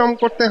পরিশ্রম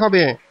করতে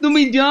হবে।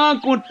 তুমি যা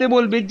করতে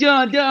বলবে, যা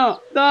যা,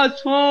 তা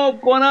সব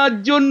করার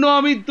জন্য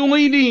আমি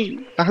তৈরি।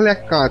 তাহলে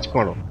এক কাজ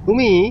করো,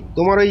 তুমি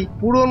তোমার ওই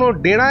পুরনো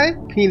ডেরায়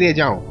ফিরে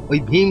যাও, ওই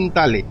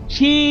ভীমতালে।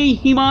 সেই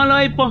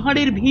হিমালয়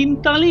পাহাড়ের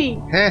ভীমতালে?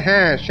 হ্যাঁ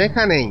হ্যাঁ,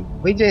 সেখানেই।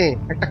 ওই যে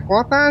একটা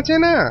কথা আছে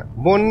না,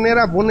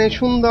 বন্যেরা বনে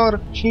সুন্দর,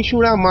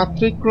 শিশুরা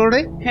মাতৃক্রোড়ে।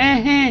 হ্যাঁ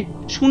হ্যাঁ,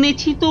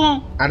 শুনেছি তো।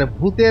 আর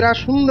ভূতেরা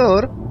সুন্দর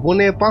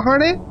বনে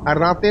পাহাড়ে আর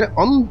রাতের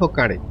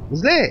অন্ধকারে,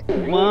 বুঝলে?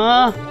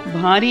 বাহ,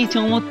 ভারী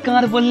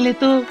চমৎকার বললে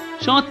তো।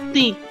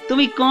 সত্যি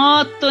তুমি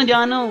কত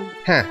জানো।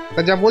 হ্যাঁ,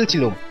 তা যা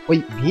বলছিলাম, ওই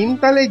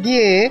ভীমতালে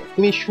গিয়ে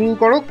তুমি শুরু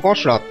করো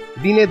কসরত।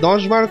 দিনে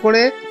 10 বার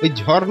করে ওই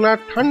ঝর্ণার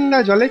ঠান্ডা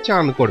জলে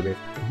চান করবে।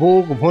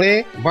 বুক ভরে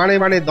বারে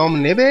বারে দম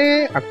নেবে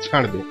আর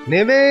ছাড়বে,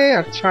 নেবে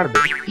আর ছাড়বে।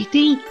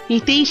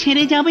 এতেই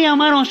সেরে যাবে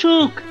আমার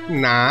অসুখ?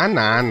 না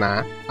না না,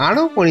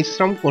 আরো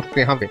পরিশ্রম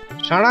করতে হবে।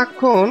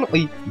 সারাক্ষণ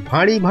ওই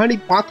ভারী ভারী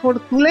পাথর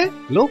তুলে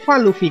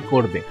লোফালুফি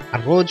করবে। আর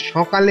রোজ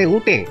সকালে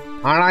উঠে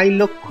 2.5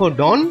 লক্ষ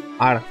ডন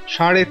আর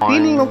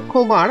 3.5 লক্ষ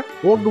বার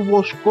ওঠ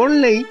বস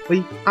করলেই ওই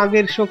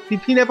আগের শক্তি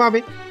ফিরে পাবে।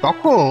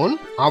 তখন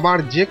আবার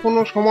যে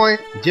কোনো সময়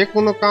যে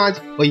কোনো কাজ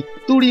ওই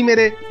তুড়ি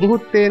মেরে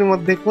মুহূর্তের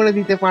মধ্যে করে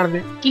দিতে পারবে।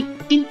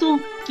 কিন্তু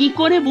কি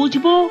করে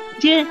বুঝবো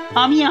যে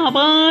আমি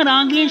আবার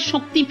আগের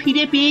শক্তি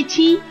ফিরে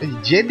পেয়েছি?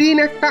 যেদিন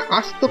একটা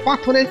আস্ত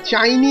পাথরের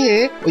চাই নিয়ে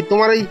ওই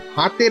তোমার ওই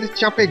হাতের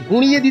চাপে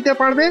গুঁড়িয়ে দিতে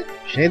পারবে,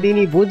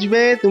 সেদিনই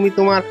বুঝবে তুমি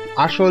তোমার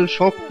আসল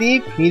শক্তি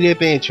ফিরে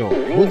পেয়েছো।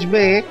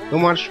 বুঝবে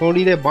তোমার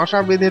শরীরে বাসা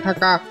বেঁধে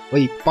থাকা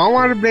ওই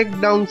পাওয়ার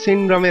ব্রেকডাউন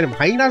সিনড্রোমের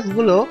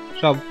ভাইরাসগুলো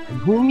সব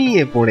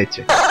ঘুমিয়ে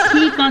পড়েছে।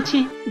 ঠিক আছে,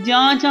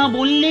 যা যা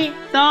বললে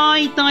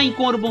তাই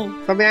করব।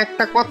 তবে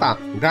একটা কথা,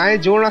 গায়ে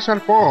জোর আসার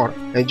পর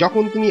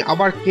যখন তুমি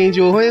আবার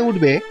কেজো হয়ে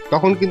উঠবে,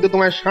 তখন কিন্তু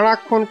তোমায়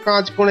সারাক্ষণ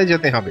কাজ করে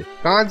যেতে হবে।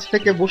 কাজ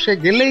থেকে বসে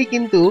গেলেই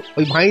কিন্তু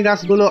ওই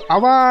ভাইরাসগুলো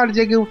আবার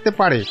জেগে উঠতে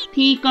পারে।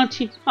 ঠিক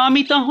আছে,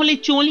 আমি তাহলে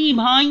চলি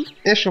ভাই।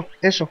 এসো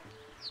এসো।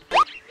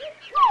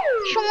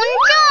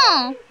 শুনছো?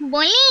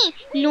 বলি,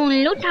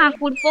 লুল্লু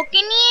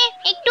ঠাকুরপোকে নিয়ে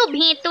একটু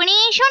ভেতরে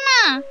এসো না।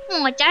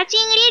 মোচা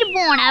চিংড়ির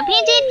বড়া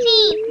ভেজেছি,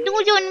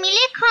 দুজন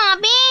মিলে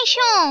খাবে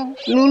এসো।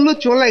 লুল্লু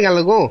চলে গেল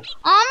গো।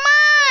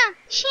 ওমা,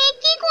 সে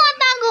কি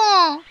কথা গো?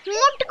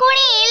 ফুট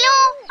করে এলো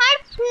আর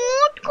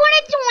ফুট করে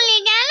চলে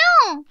গেল।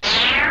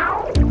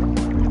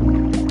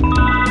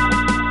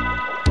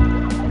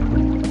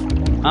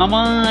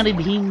 আমার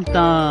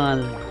ভীমতাল,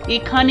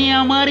 এখানে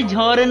আমার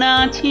ঝর্ণা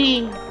আছে।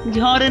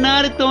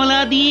 ঝর্ণার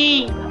তলা দিয়ে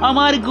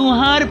আমার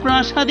গুহার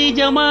প্রাসাদে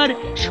যাবার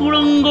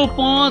সুড়ঙ্গ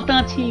পথ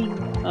আছে।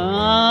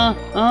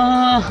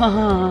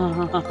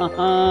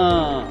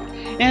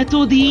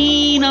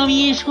 এতদিন আমি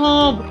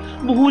এসব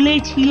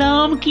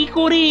ভুলেছিলাম কি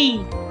করে?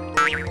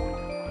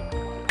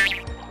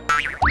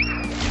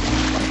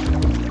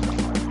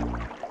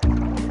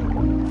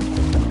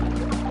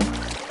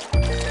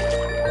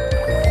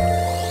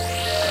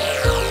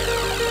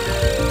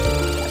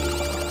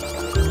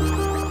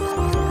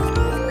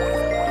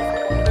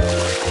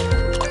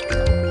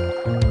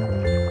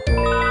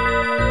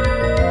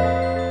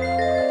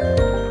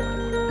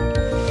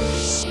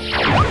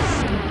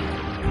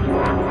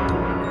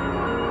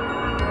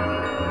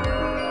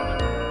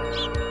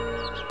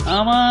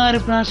 আমার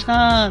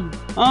প্রাসাদ,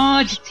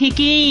 আজ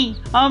থেকে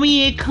আমি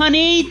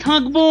এখানেই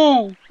থাকবো।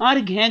 আর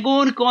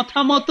ঘ্যাগোর কথা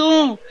মতো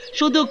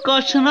শুধু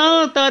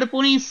কসরত আর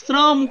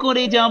পরিশ্রম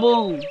করে যাব।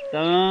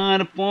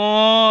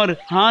 তারপর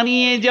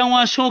হারিয়ে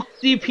যাওয়া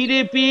শক্তি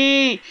ফিরে পেয়ে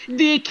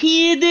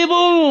দেখিয়ে দেব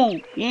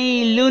এই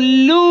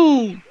লুল্লু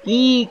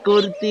কি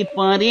করতে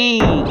পারে।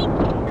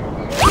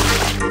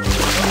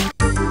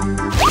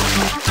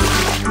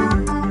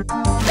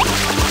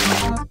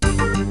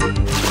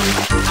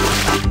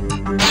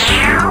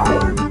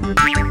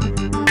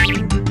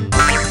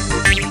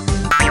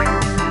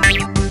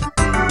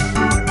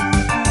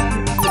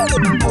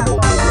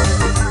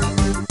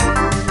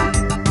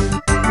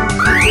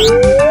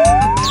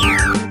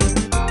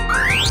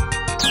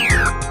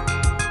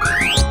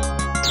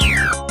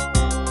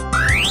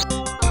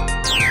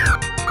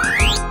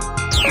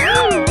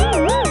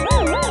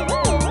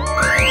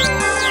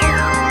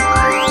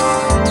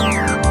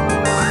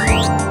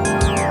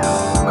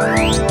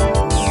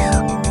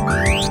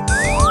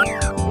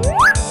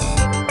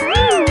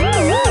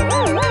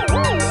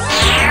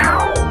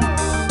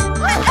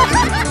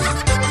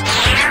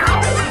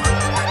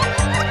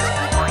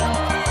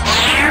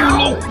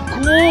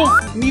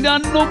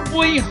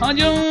 নিরানব্বই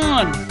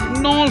হাজার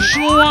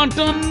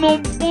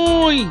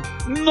 998,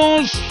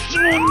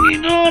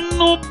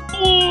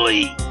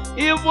 999,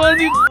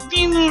 এবারে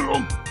 3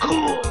 লক্ষ।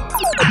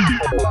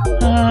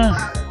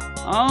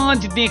 আজ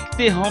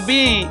দেখতে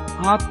হবে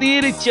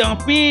হাতের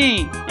চাপে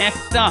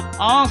একটা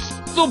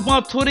আস্ত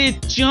পাথরের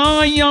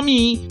চাই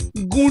আমি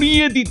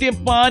গুঁড়িয়ে দিতে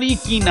পারি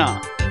কিনা।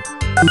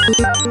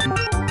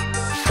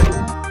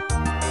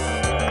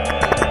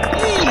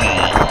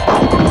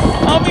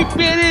 আমি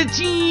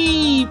পেরেছি।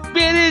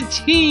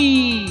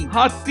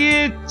 হাতে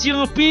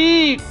চাপে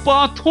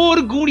পাথর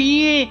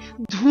গুঁড়িয়ে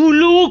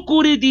ধুলো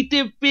করে দিতে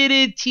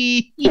পেরেছি।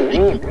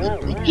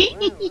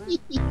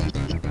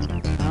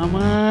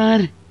 আমার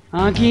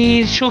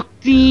আগের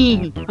শক্তি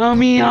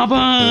আমি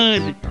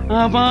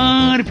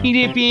আবার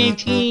ফিরে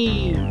পেয়েছি।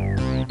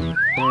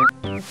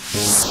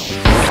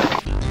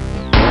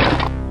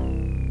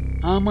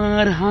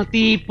 আমার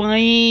হাতে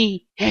পায়ে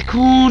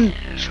এখন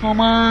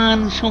সমান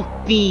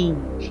শক্তি।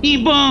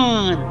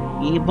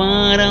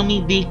 এবার আমি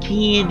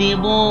দেখিয়ে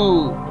দেব,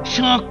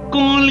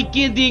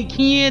 সকলকে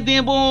দেখিয়ে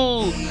দেব,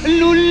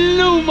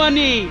 লুল্লু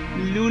মানে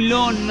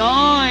লুলো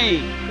নয়,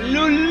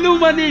 লুল্লু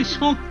মানে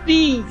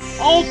শক্তি,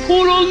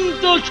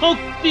 অফুরন্ত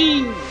শক্তি।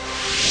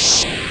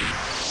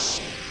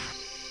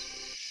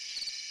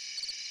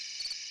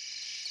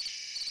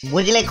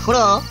 বুঝলে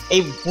খুড়ো,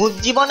 এই ভূত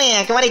জীবনে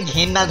একেবারে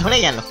ঘেন্না ধরে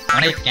গেল।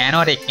 আরে কেন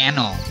রে কেন?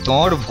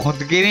 তোর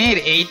ভূতগিরির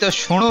এই তো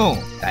শুরু,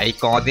 তাই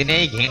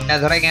কদিনেই ঘেন্না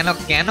ধরে গেল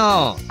কেন?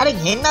 আরে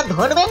ঘেন্না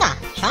ধরবে না?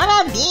 সারা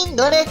দিন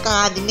ধরে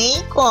কাজ নেই,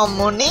 কর্ম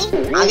নেই।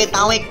 আগে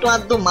তাও একটু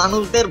আধটু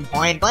মানুষদের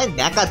ভয় টয়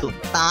দেখাতুম,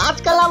 তা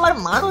আজকাল আবার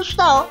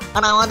মানুষটাও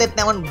আর আমাদের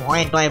তেমন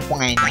ভয় টয়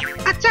পায় না।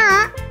 আচ্ছা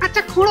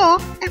আচ্ছা খুড়ো,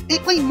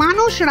 ওই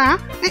মানুষরা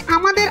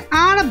আমাদের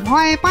আর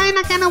ভয় পায়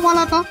না কেন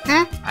বলো তো?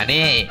 হ্যাঁ,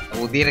 আরে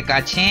ওদের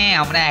কাছে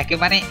আমরা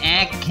একেবারে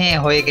একঘেয়ে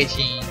হয়ে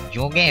গেছি।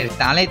 যুগের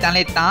তালে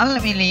তালে তাল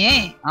মিলিয়ে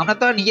আমরা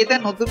তো নিজেদের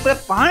নতুন করে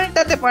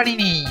পাল্টাতে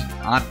পারিনি।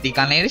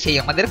 আদিকালের সেই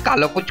আমাদের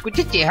কালো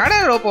কুচকুচে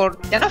চেহারার ওপর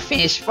যেন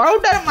ফেস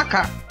পাউডার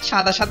মাখা,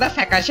 সাদা সাদা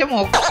ফ্যাকাশে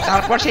মুখ,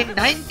 তারপর সেই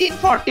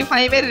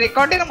 1945 এর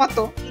রেকর্ডের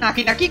মতো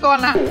নাকি নাকি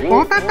গলা।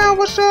 কথাটা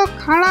অবশ্য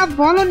খারাপ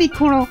বলনি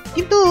খুড়ো,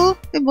 কিন্তু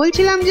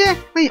বলছিলাম যে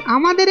ওই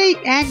আমাদের এই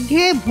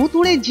একঘেয়ে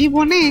ভুতুড়ে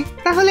জীবনে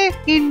তাহলে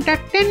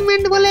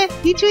এন্টারটেনমেন্ট বলে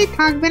কিছুই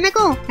থাকবে না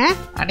গো? হ্যাঁ,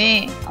 আরে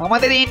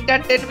আমাদের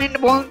এন্টারটেনমেন্ট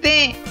বলতে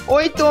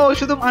ওই তো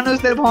শুধু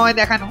মানুষদের ভয়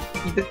দেখানো,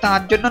 কিন্তু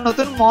তার জন্য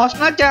নতুন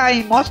মশলা চাই।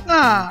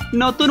 মশলা,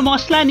 নতুন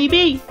মশলা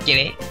নিবি?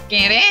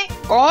 কে রে?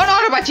 কোন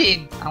অর্বাচীন?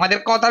 আমাদের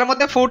কথার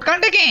মধ্যে ফুট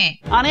কাটে কে?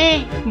 আরে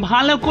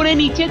ভালো করে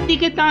নিচের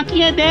দিকে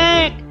তাকিয়ে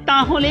দেখ,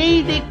 তাহলেই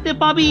দেখতে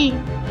পাবি।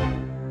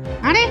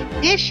 আরে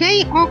এ সেই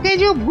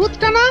অকেজো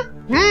ভূতটা না?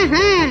 হ্যাঁ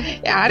হ্যাঁ,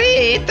 আরে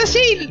এ তো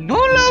সেই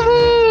লুলু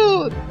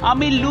ভূত।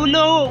 আমি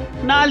লুলো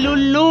না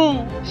লুল্লু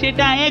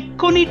সেটা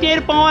এক্ষুনি টের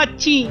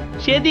পাওয়াচ্ছি।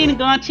 সেদিন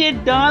গাছের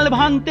ডাল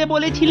ভাঙতে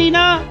বলেছিলি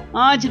না,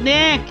 আজ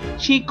দেখ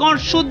শিকড়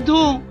শুদ্ধ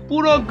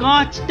পুরো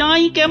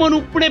গাছটাই কেমন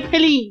উপড়ে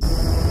ফেলি।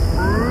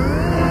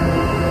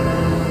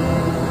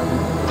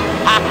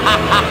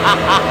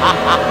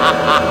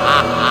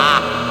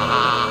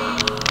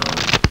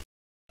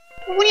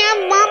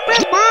 বাপ রে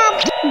বাপ,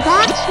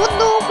 গাছ শুদ্ধ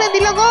উপরে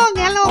দিল গো,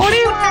 গেল।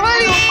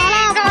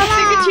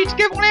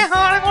 ছিটকে পড়ে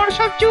হাড়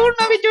সব চূর্ণ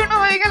বিচূর্ণ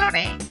হয়ে গেল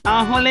রে।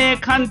 তাহলে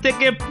এখান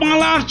থেকে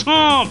পালা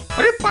সব।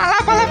 আরে পালা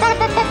পালা পালা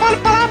পালা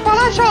পালা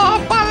পালা সব,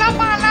 পালা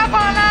পালা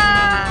পালা।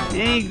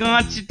 এই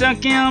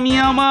গাছটাকে আমি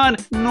আবার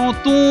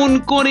নতুন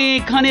করে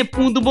এখানে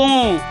পুঁতবো।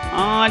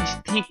 আজ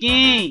থেকে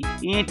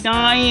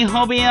এটাই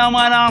হবে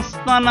আমার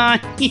আস্তানা।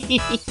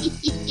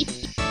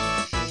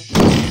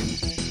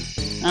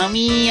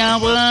 আমি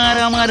আবার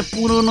আমার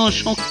পুরনো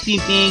শক্তি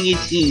পেয়ে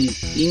গেছি,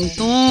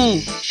 কিন্তু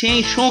সেই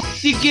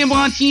শক্তিকে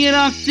বাঁচিয়ে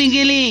রাখতে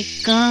গেলে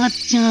কাজ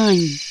চাই,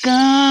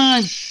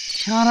 কাজ,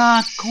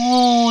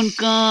 সারাক্ষণ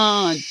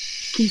কাজ।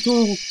 কিন্তু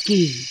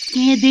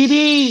কে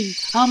দেবে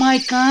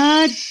আমায়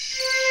কাজ?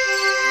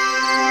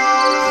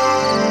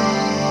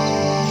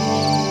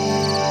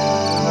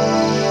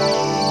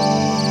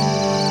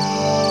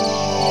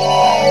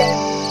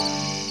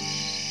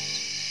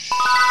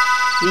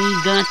 এই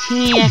গাছে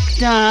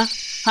একটা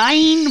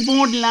সাইন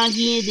বোর্ড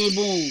লাগিয়ে দেব,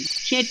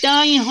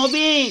 সেটাই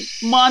হবে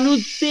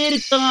মানুষদের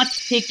কাছ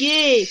থেকে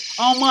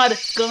আমার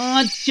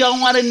কাজ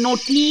চাওয়ার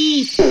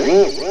নোটিশ।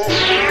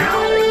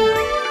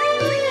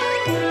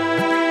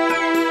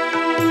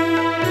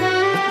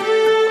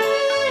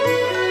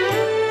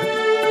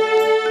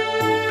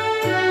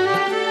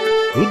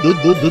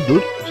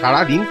 দূর,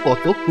 সারাদিন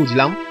কত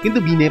খুঁজলাম, কিন্তু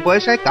বিনে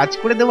পয়সায় কাজ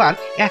করে দেওয়ার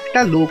একটা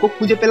লোকও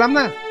খুঁজে পেলাম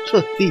না।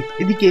 সত্যি,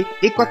 এদিকে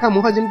এ কথা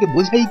মহাজনকে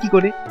বোঝাই কি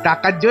করে?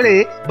 টাকার জোরে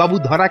বাবু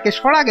ধরাকে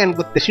সরা জ্ঞান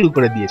করতে শুরু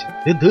করে দিয়েছে।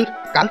 ধুর,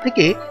 কাল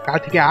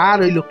থেকে আর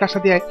ওই লোকটার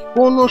সাথে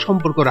কোনো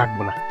সম্পর্ক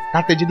রাখবো না।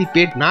 তাতে যদি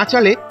পেট না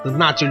চলে তো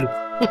না চলুক।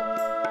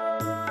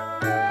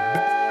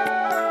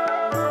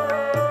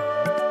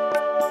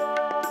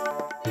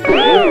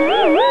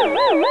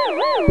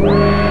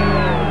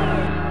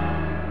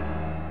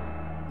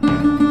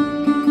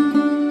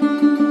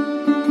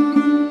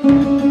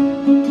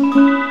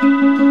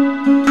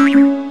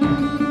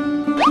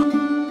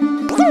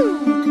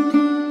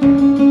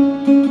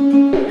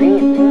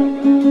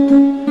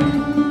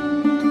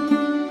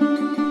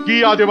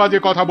 আজে বাজে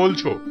কথা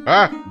বলছো?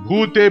 হ্যাঁ,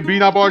 ভূতে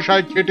বিনা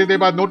পয়সায় খেটে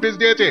দেবার নোটিশ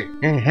দিয়েছে?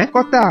 হ্যাঁ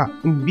কর্তা,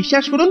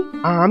 বিশ্বাস করুন,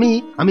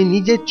 আমি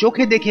নিজের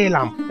চোখে দেখে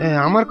এলাম।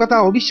 আমার কথা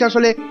অবিশ্বাস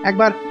হলে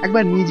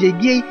একবার নিজে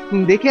গিয়েই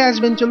দেখে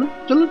আসবেন।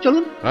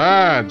 চলুন।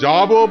 হ্যাঁ,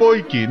 যাবো বই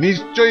কি,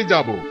 নিশ্চয়ই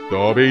যাব।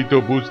 তবেই তো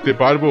বুঝতে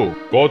পারবো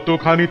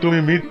কতখানি তুমি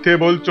মিথ্যে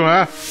বলছো।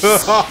 হ্যাঁ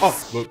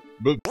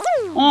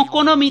ও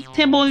কোনো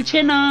মিথ্যে বলছে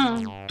না।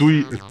 তুই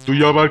তুই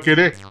আবার কে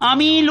রে?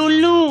 আমি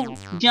লুল্লু,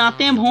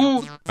 যাতে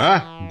ভূত। হ্যাঁ,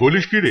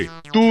 বলিস কি রে?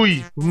 তুই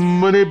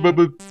মানে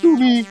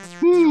তুমি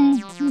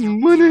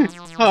মানে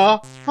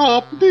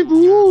আপনি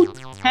ভূত?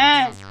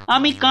 হ্যাঁ,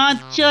 আমি কাজ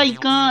চাই,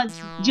 কাজ।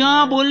 যা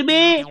বলবে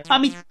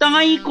আমি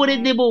তাই করে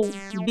দেব,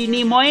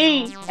 বিনিময়ে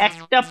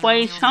একটা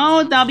পয়সাও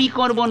দাবি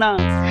করব না।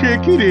 সে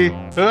কি রে,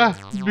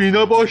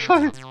 বিনা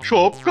পয়সায়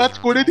সব কাজ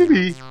করে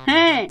দিবি?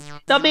 হ্যাঁ,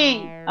 তবে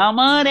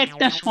আমার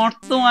একটা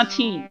শর্ত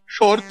আছে।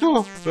 শর্ত?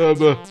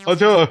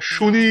 আচ্ছা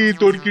শুনি,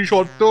 তোর কি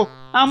শর্ত?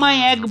 আমায়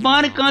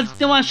একবার কাজ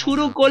দেওয়া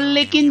শুরু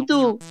করলে কিন্তু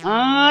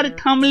আর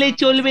থামলে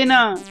চলবে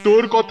না।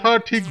 তোর কথা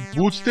ঠিক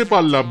বুঝতে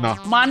পারলাম না।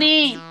 মানে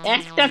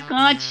একটা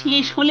কাজ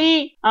শেষ হলে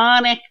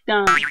আর একটা,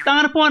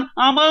 তারপর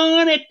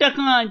আবার একটা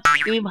কাজ,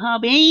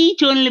 এভাবেই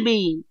চলবে।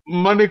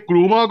 মানে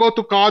ক্রমাগত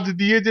কাজ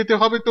দিয়ে যেতে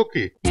হবে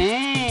তোকে?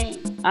 হ্যাঁ,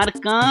 আর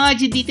কাজ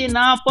দিতে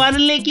না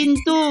পারলে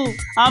কিন্তু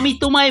আমি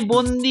তোমায়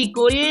বন্দি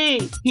করে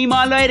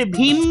হিমালয়ের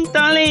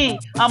ভীমতালে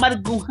আমার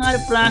গুহার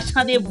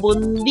প্রাসাদে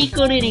বন্দি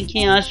করে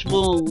রেখে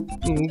আসবো।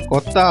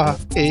 কর্তা,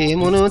 এ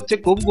মনে হচ্ছে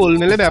খুব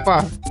গোলমেলে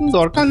ব্যাপার।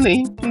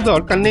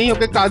 দরকার নেই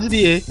ওকে কাজ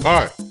দিয়ে।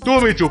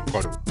 তুমি চুপ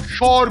করো,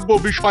 সর্ব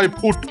বিষয়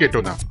ফুট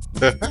কেটো না।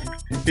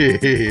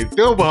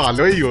 তো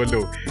ভালোই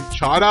হলো,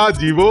 সারা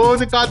জীবন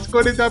কাজ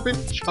করে যাবে,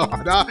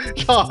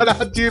 সারা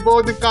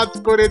জীবন কাজ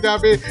করে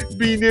যাবে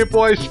বিনে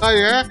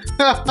পয়সায়।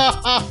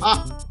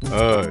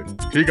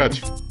 ঠিক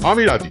আছে,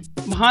 আমি রাজি।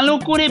 ভালো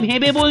করে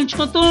ভেবে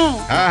বলছো তো?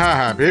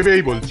 হ্যাঁ,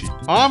 ভেবেই বলছি।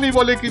 আমি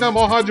বলে কিনা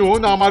মহাজন,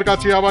 আমার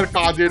কাছে আবার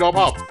কাজের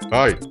অভাব।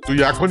 তুই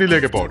এখনই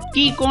লেগে পড়।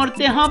 কি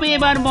করতে হবে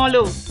এবার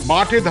বলো?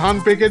 মাঠে ধান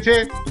পেকেছে,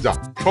 যা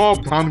সব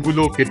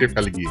ধানগুলো কেটে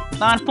ফেল গিয়ে।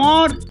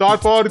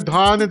 তারপর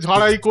ধান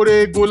ঝাড়াই করে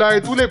গোলায়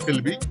তুলে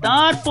ফেলবি।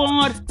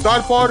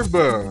 তারপর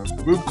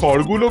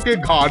খড়গুলোকে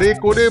ঘাড়ে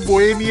করে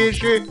বয়ে নিয়ে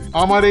এসে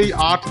আমার এই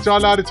 8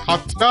 চালার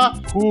ছাদটা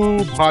খুব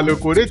ভালো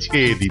করে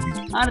ছেয়ে দিবি।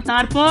 আর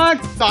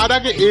তার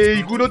আগে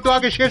এইগুলো তো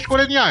আগে শেষ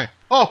করে নিয়ে আয়।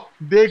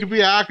 দেখবি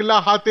একলা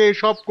হাতে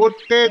সব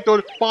করতে তোর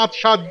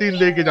 5-7 দিন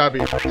লেগে যাবে।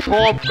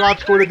 সব কাজ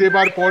করে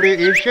দেবার পরে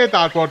এসে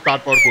তারপর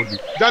করবি।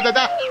 যা।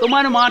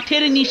 তোমার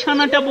মাঠের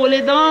নিশানাটা বলে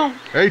দাও।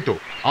 এই তো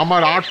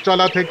আমার 8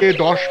 চালা থেকে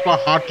 10 পা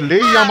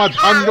হাঁটলেই আমার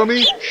ধান জমি,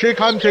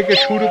 সেখান থেকে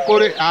শুরু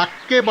করে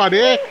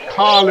একেবারে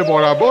খাল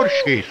বরাবর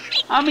শেষ।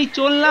 আমি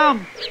চললাম।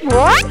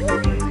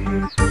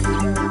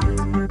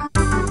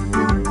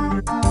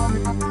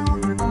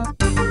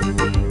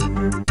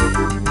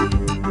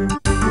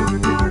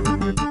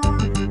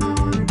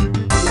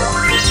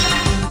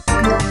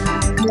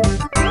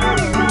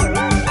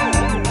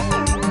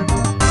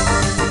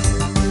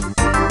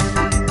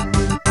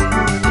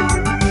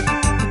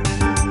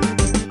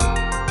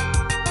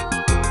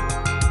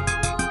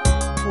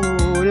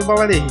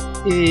 বাবা রে,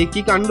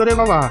 কি কাণ্ড রে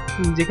বাবা!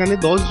 যেখানে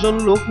 10 জন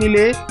লোক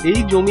মিলে এই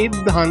জমির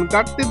ধান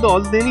কাটতে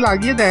 10 দিন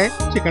লাগিয়ে দেয়,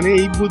 সেখানে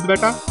এই ভূত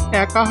বেটা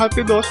একা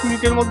হাতে 10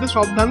 মিনিটের মধ্যে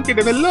সব ধান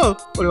কেটে ফেললো।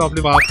 ওরে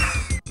বাপরে বাপ!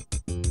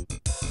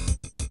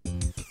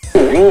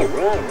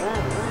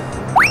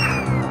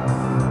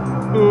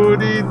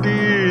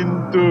 দিন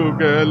তো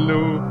গেল,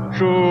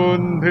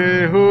 সন্ধে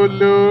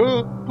হলো,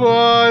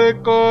 পার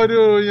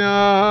করো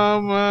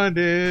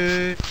আমারে।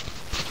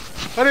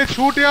 আরে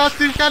ছুটে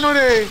আসছিস কেন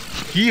রে?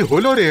 কি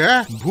হলো রে?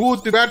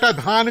 ভূত বেটা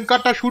ধান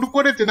কাটা শুরু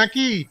করেছে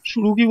নাকি?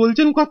 শুরু কি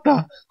বলছেন কর্তা?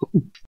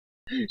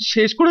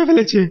 শেষ করে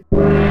ফেলেছে।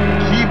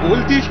 কি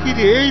বলছিস কি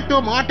রে? এই তো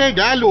মাঠে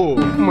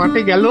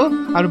গেল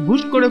আর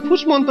ভুস করে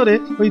ফুস মন্তরে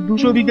ওই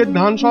 200 বিঘের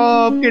ধান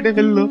সব কেটে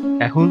ফেললো।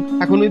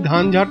 এখন ওই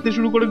ধান ঝাড়তে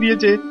শুরু করে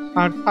দিয়েছে।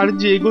 আর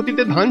যে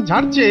গতিতে ধান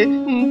ঝাড়ছে,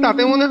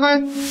 তাতে মনে হয়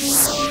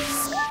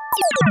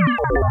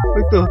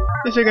ওই তো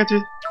এসে গেছে।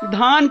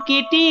 ধান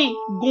কেটে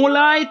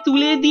গোলায়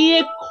তুলে দিয়ে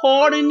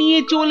খড় নিয়ে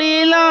চলে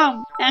এলাম।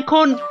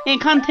 এখন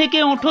এখান থেকে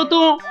ওঠো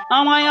তো,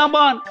 আমায়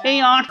আবার এই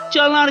 8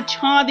 চালার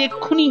ছাদ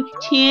এক্ষুনি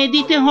ছেয়ে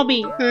দিতে হবে।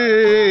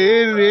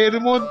 এর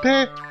মধ্যে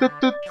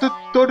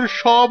তোর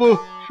সব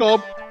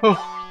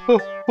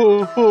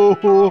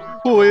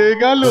হয়ে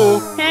গেল?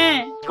 হ্যাঁ,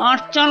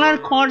 8 চালার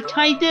খড়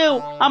ছাইতেও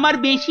আমার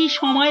বেশি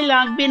সময়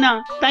লাগবে না।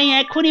 তাই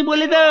এখনই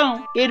বলে দাও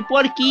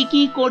এরপর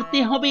কি করতে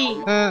হবে।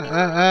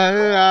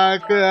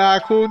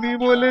 এখনই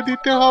বলে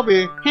দিতে হবে?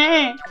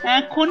 হ্যাঁ,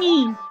 এখনই।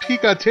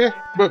 ঠিক আছে,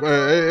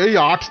 এই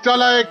 8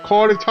 চালায়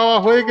খড় ছাওয়া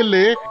হয়ে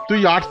গেলে তুই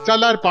 8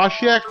 চালার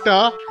পাশে একটা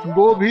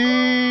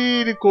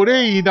গভীর করে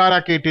ইদারা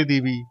কেটে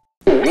দিবি।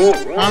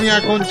 আমি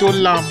এখন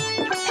চললাম।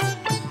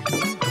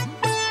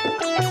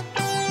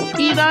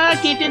 ইদারা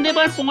কেটে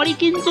দেবার পরই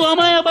কিন্তু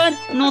আমায় আবার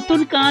নতুন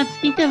কাজ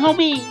দিতে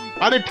হবে।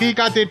 আরে ঠিক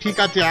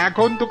আছে,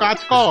 এখন তো কাজ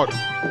কর।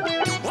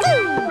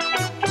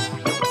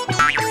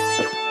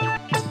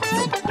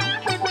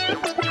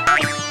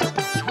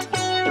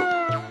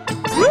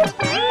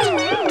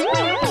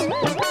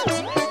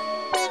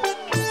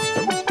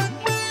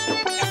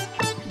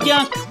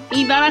 যাক,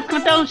 ইদারা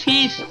কাটাও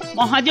শেষ।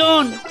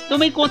 মহাজন,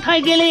 তুমি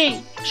কোথায় গেলে?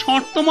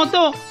 শর্ত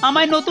মতো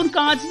আমায় নতুন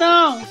কাজ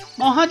দাও।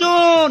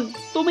 মহাজন,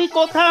 তুমি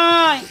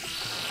কোথায়?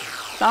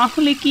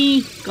 তাহলে কি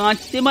কাঁচ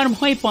দেবার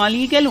ভয়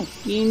পালিয়ে গেল?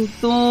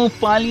 কিন্তু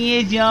পালিয়ে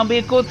যাবে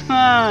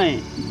কোথায়?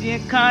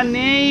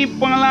 যেখানেই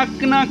পালাক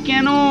না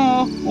কেন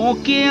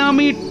ওকে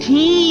আমি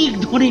ঠিক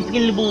ধরে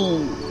ফেলবো।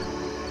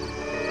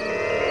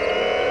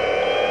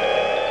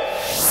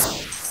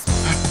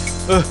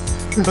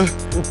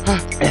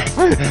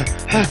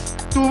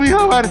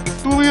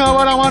 তুমি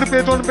আবার আমার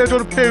পেছন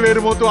পেছন ফেলের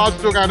মতো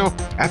আসছো কেন?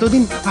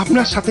 এতদিন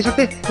আপনার সাথে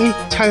সাথে এই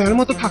ছায়ার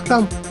মতো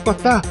থাকতাম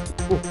কর্তা,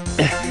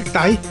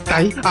 তাই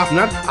তাই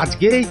আপনার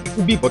আজকের এই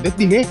বিপদের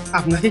দিনে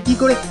আপনাকে কি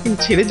করে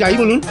ছেড়ে যাই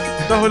বলুন?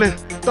 তাহলে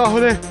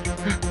তাহলে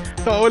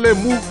তাহলে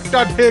মুখটা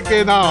ঢেকে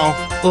নাও।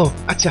 ও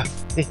আচ্ছা,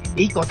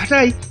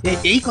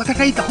 এই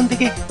কথাটাই তখন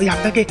থেকে ওই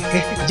আপনাকে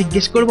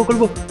জিজ্ঞেস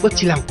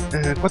করছিলাম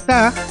কর্তা,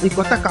 ওই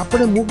কথা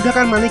কাপড়ে মুখ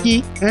ঢাকার মানে কি?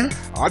 হ্যাঁ,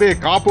 আরে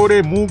কাপড়ে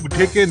মুখ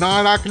ঢেকে না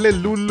রাখলে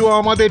লুল্লু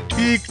আমাদের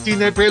ঠিক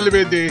চিনে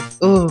ফেলবে যে।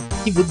 ও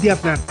কি বুদ্ধি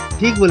আপনার,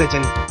 ঠিক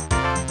বলেছেন।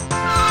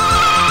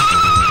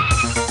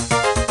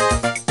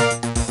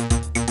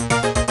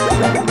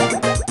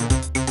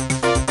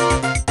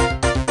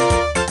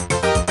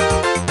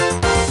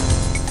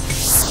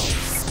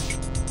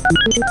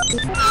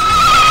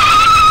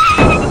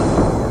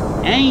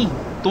 এই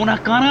তোরা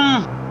কারা?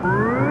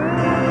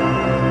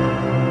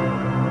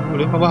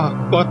 ওরে বাবা,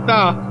 কর্তা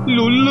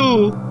লুল্লু।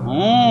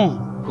 ও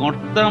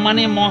কর্তা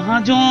মানে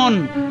মহাজন,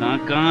 তা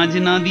কাজ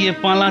না দিয়ে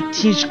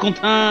পালাচ্ছিস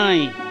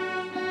কোথায়?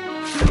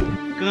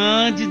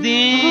 কাজ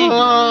দে।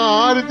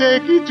 আর যে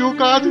কিছু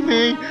কাজ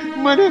নেই,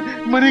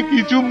 মানে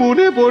কিছু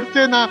মনে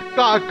পড়ছে না।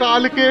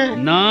 কালকে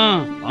না,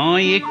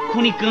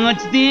 এক্ষুনি কাজ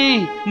দে,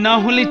 না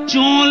হলে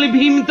চল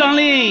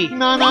ভীমতালে।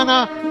 না না না,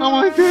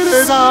 আমায়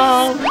ছেড়ে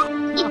দাও।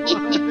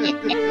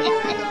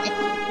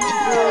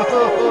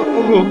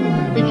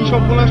 কি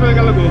সর্বনাশ হয়ে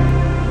গেল গো!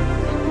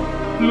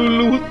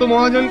 লুল্লু ভূত তো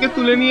মহাজনকে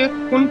তুলে নিয়ে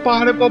কোন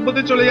পাহাড়ে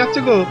পর্বতে চলে যাচ্ছে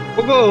গো।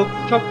 ওগো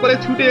সব করে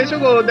ছুটে এসো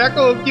গো,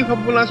 দেখো কি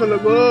সর্বনাশ হলো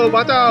গো!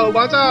 বাঁচাও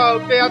বাঁচাও,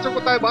 কে আছো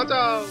কোথায়,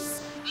 বাঁচাও!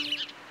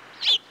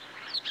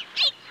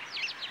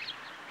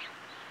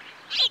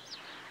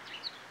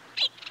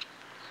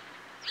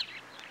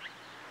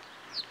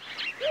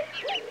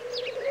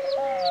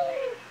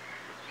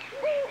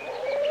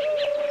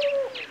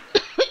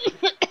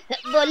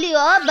 বলি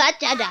ও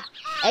বাচ্চারা,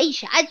 এই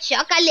সাত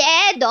সকালে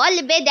দল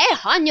বেঁধে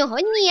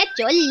হনিয়ে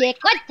চললে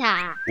কোথা?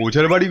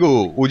 ওঝার বাড়ি গো,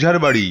 ওঝার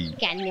বাড়ি।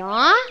 কেন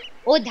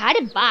ওধার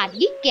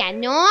বাড়ি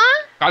কেন?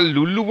 কাল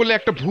লুল্লু বলে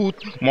একটা ভূত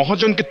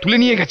মহাজনকে তুলে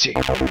নিয়ে গেছে।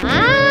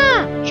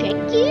 সে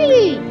কি?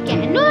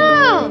 কেন?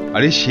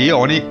 আরে সে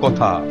অনেক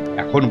কথা,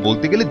 এখন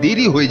বলতে গেলে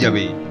দেরি হয়ে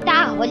যাবে।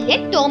 তাহলে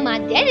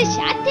তোমাদের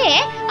সাথে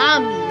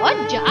আমিও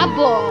যাব।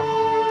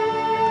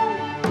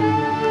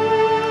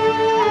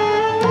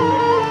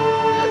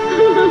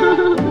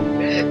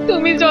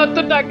 তুমি যত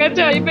টাকা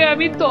চাইবে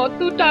আমি তত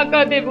টাকা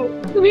দেব,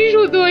 তুমি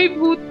শুধু ওই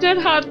ভূতটার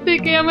হাত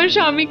থেকে আমার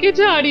স্বামীকে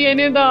ছাড়িয়ে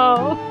এনে দাও।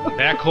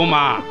 দেখো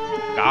মা,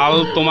 কাল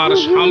তোমার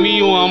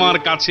স্বামীও আমার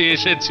কাছে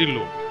এসেছিল,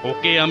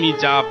 ওকে আমি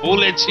যা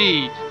বলেছি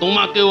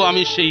তোমাকেও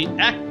আমি সেই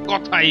এক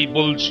কথাই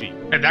বলছি।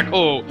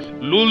 দেখো,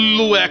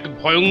 লুল্লু এক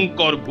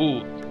ভয়ঙ্কর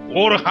ভূত,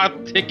 ওর হাত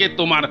থেকে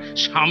তোমার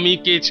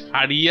স্বামীকে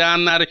ছাড়িয়ে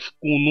আনার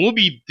কোনো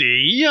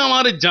বিদ্যেই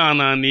আমার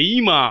জানা নেই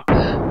মা।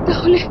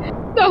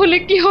 তাহলে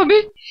কি হবে?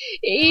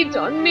 এই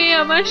জন্মে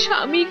আমার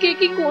স্বামীকে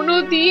কি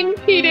কোনোদিন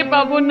ফিরে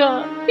পাবো না?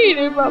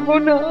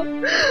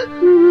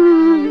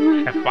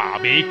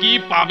 পাবে কি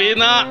পাবে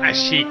না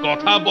সে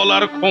কথা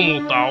বলার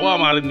ক্ষমতাও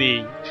আমার নেই,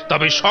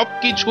 তবে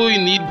সবকিছুই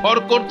নির্ভর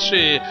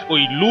করছে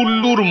ওই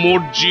লুল্লুর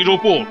মর্জির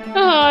ওপর।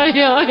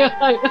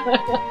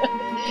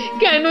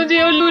 কেন যে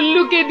ও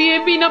লুল্লুকে দিয়ে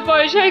বিনা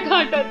পয়সায়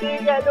খাটাতে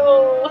গেল?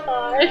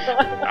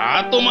 তা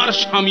তোমার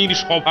স্বামীর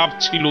স্বভাব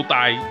ছিল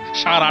তাই,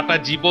 সারাটা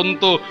জীবন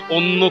তো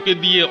অন্যকে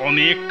দিয়ে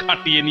অনেক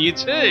খাটিয়ে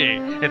নিয়েছে,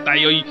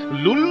 তাই ওই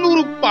লুল্লুর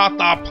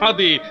পাতা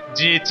ফাঁদে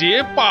যে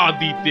পা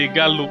দিতে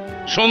গেল।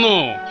 শোনো,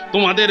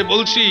 তোমাদের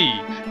বলছি,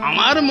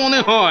 আমার মনে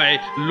হয়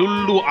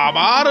লুল্লু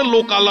আবার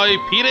লোকালয়ে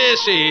ফিরে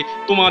এসে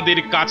তোমাদের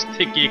কাছ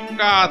থেকে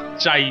কাজ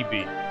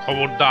চাইবে।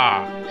 খবরদার,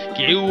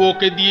 কেউ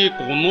ওকে দিয়ে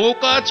কোনো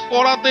কাজ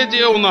করাতে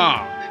যেও না,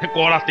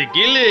 করাতে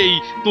গেলেই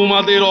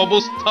তোমাদের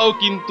অবস্থাও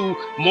কিন্তু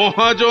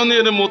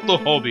মহাজনের মতো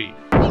হবে।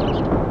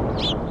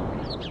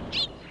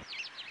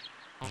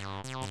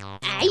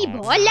 এই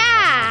ভোলা,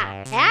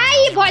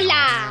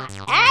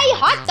 এই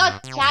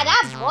হতচ্ছাড়া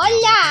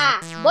ভোলা,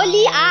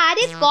 বলি আর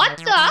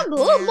কত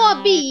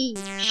ঘুমবি?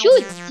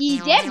 সূর্যি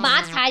যে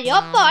মাথার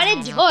ওপর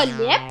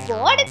ঝলে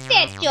পড়তে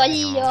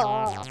চলল।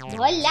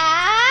 ভোলা,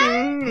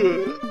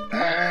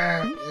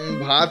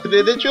 ভাত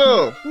রেঁধেছো?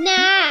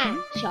 না,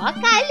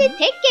 সকাল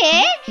থেকে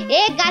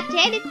এ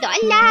গাছের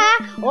তলা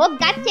ও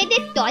গাছের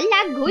তলা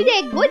ঘুরে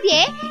ঘুরে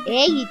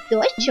এই তো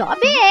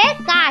সবে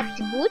কাঠ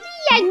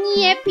কুড়িয়ে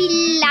নিয়ে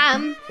ফিরলাম।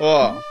 ও,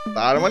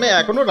 তার মানে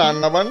এখনো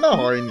রান্না বান্না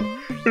হয়নি।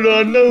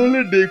 রান্না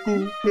হলে দেখো,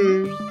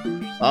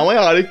 আমায়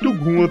আরেকটু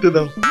ঘুমোতে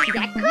দাও।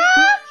 দেখো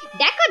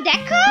দেখো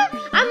দেখো,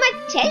 আমার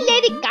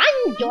ছেলের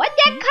কাণ্ড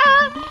দেখো,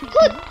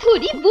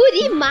 হুথুরি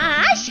বুড়ি মা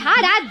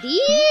সারা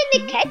দিন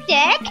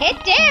খেটে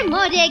খেটে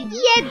মরে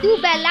গিয়ে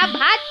দুবেলা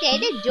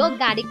ভাতের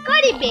জোগাড়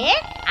করবে,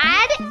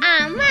 আর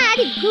আমার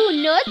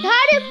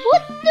গুণধর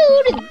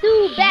পুত্তুর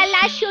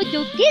দুবেলা শুধু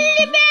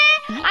খেলবে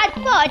আর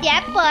পরে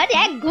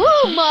পরে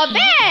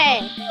ঘুমবে।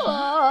 ও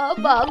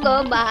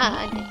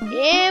ভগবান,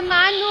 এ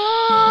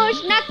মানুষ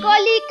না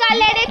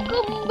কলিকালের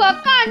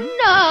কুম্ভকর্ণ?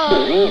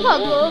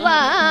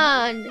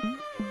 ভগবান।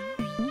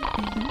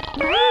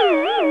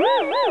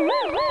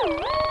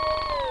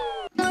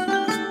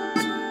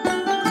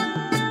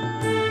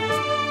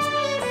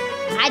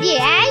 আরে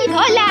এই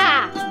ভোলা,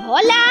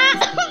 ভোলা,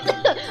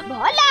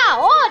 ভোলা,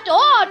 ওঠ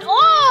ওঠ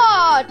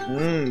ওঠ।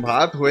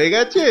 ভাত হয়ে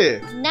গেছে?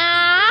 না,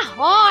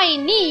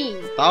 হয়নি।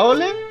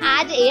 তাহলে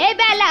আজ এ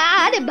বেলা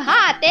আর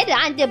ভাতে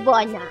রাঁধব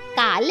না,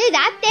 কাল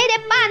রাতের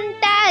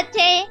পান্তা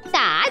আছে,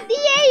 তা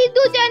দিয়েই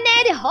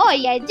দুজনের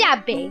হয়ে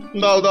যাবে।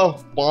 দাও দাও,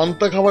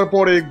 পান্তা খাবার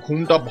পরে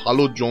ঘুমটা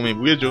ভালো জমে,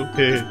 বুঝেছো?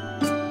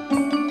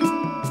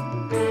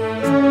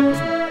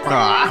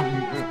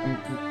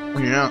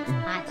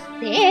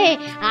 আস্তে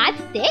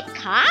আস্তে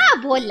খা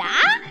ভোলা,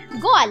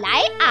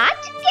 গলায়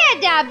আটকে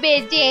যাবে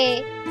যে।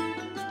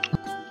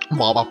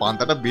 বাবা,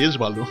 পান্তাটা বেশ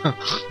ভালো।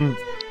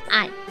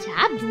 আচ্ছা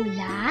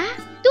ভোলা,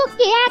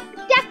 তোকে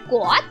একটা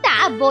কথা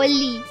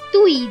বলি,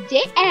 তুই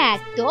যে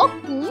এত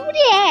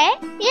কুড়ে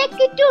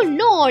একটু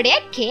নড়ে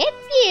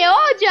খেতেও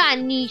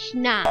জানিস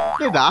না।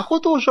 রাখো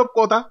তো ওসব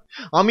কথা,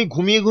 আমি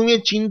ঘুমিয়ে ঘুমিয়ে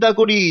চিন্তা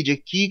করি যে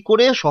কি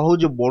করে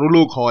সহজে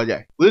বড়লোক হওয়া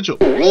যায়, বুঝেছো?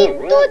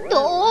 কিন্তু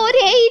তোর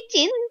এই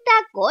চিন্তা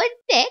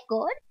করতে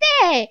করতে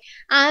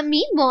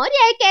আমি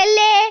মরে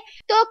গেলে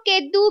তোকে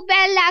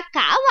দুবেলা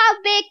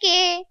খাওয়াবে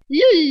কে?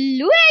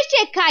 লুল্লু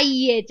এসে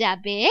খাইয়ে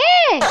যাবে।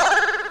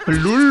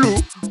 লুল্লু?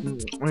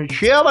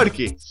 সে আবার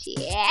কে? সে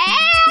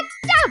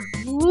একটা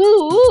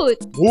ভূত।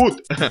 ভূত?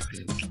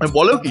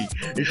 বলো কি,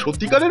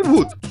 সত্যিকারের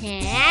ভূত?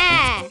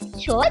 হ্যাঁ,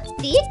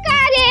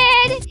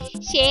 সত্যিকারের।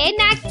 সে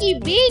নাকি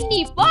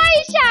বিনি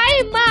পয়সায়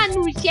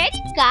মানুষের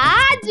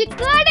কাজ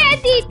করে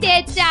দিতে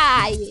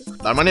চায়।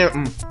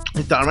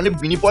 তার মানে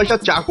বিনি পয়সা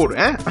চাকর?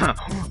 হ্যাঁ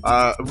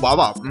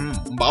বাবা,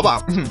 বাবা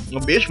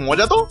বেশ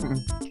মজা তো।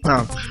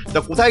 তা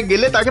কোথায়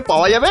গেলে তাকে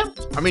পাওয়া যাবে?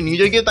 আমি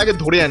নিজে গিয়ে তাকে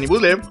ধরে আনি,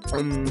 বুঝলে?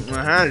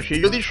 হ্যাঁ, সে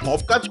যদি সব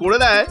কাজ করে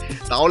দেয়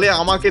তাহলে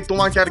আমাকে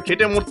তোমাকে আর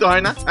খেটে মরতে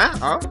হয় না। হ্যাঁ,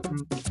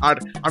 আর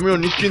আমিও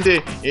নিশ্চিন্তে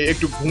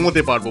একটু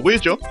ঘুমোতে পারবো,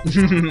 বুঝেছো?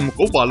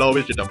 খুব ভালো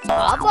হবে সেটা।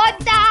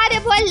 খবরদার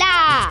ভোলা,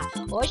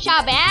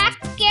 ওসব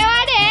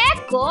একেবারে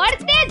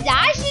করতে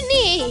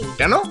যাসনি।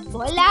 কেন?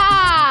 ভোলা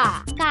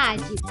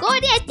কাজ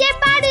করেছে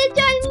পারে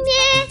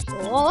জন্যে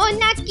ও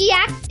নাকি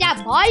একটা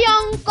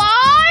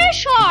ভয়ঙ্কর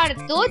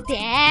শর্ত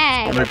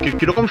দেয়।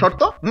 কিরকম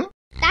শর্ত?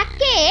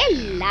 তাকে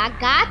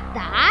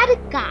লাগাতার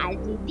কাজ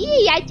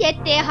দিয়ে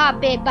যেতে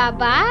হবে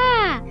বাবা,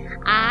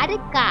 আর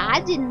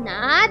কাজ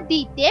না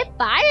দিতে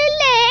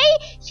পারলেই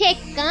সে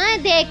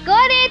কাঁধে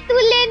করে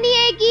তুলে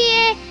নিয়ে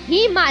গিয়ে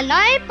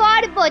হিমালয়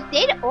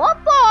পর্বতের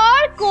ওপর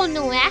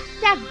কোনো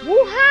একটা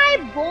গুহায়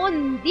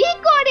বন্দি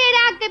করে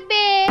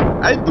রাখবে।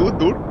 আরে দূর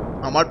দূর,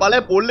 আমার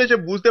পালায় পড়লে সে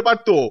বুঝতে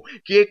পারতো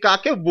কে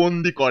কাকে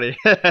বন্দি করে।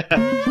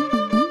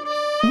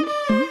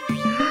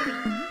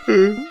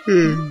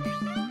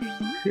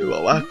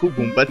 বাবা, খুব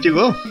ঘুম পাচ্ছে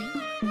গো।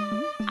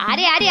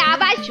 আরে আরে,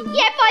 আবার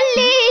শুয়ে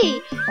পড়লি?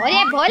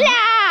 ওরে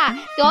ভোলা,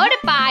 তোর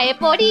পায়ে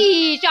পড়ি,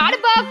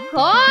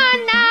 সর্বক্ষণ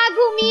না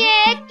ঘুমিয়ে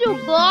একটু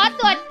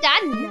গতটা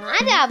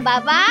নাড়া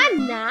বাবা,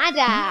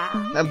 নাড়া।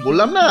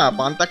 বললাম না,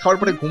 পান্তা খাওয়ার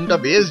পরে ঘুমটা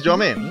বেশ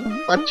জমে।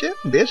 পাচ্ছে,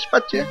 বেশ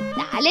পাচ্ছে।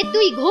 তাহলে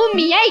তুই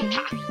ঘুমিয়েই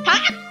থাক,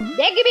 থাক,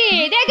 দেখবি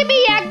দেখবি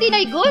একদিন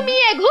ওই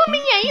ঘুমিয়ে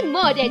ঘুমিয়েই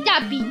মরে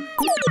যাবি।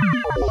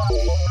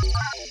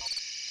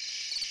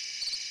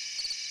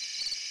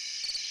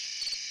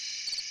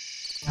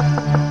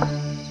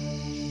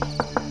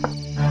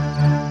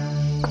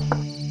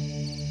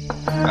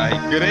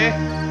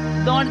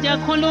 দরজা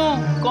খোলো,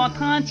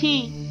 কথা আছে।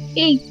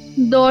 এই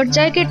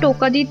দরজায় কে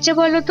টোকা দিচ্ছে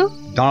বলো তো?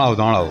 দাঁড়াও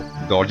দাঁড়াও,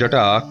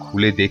 দরজাটা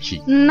খুলে দেখি।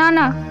 না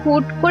না,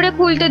 হুট করে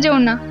খুলতে যেও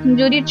না,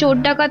 যদি চোর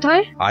ডাকাত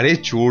হয়। আরে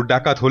চোর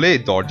ডাকাত হলে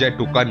দরজায়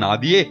টোকা না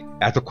দিয়ে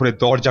এতক্ষণে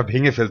দরজা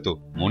ভেঙে ফেলতো,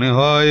 মনে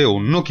হয়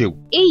অন্য কেউ।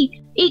 এই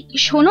এই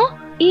শোনো,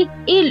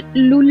 এই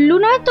লুল্লু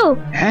না তো?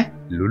 হ্যাঁ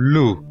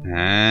লুল্লু,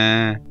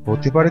 হ্যাঁ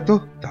হতে পারে তো,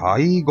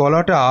 তাই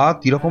গলাটা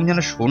কিরকম যেন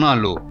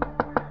শোনালো।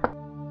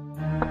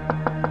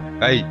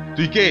 এই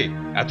তুই কে?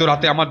 এত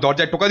রাতে আমার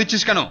দরজায় টোকা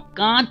দিচ্ছিস কেন?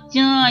 কাজ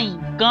চাই,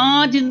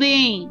 কাজ দে।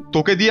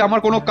 তোকে দিয়ে আমার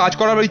কোনো কাজ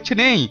করার ইচ্ছে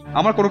নেই,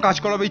 আমার কোনো কাজ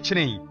করার ইচ্ছে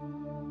নেই।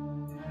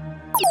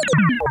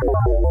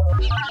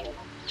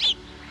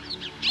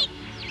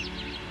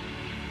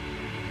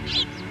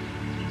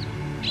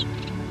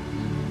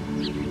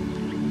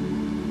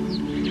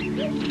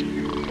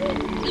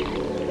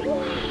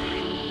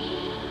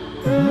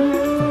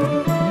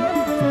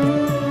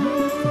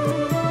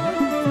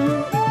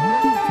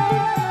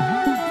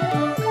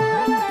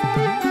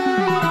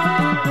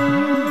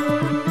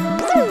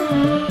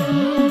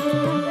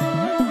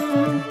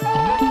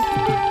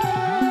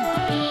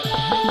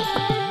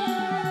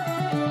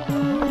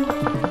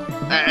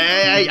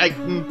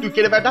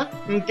 কে রে বেটা,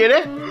 কে রে?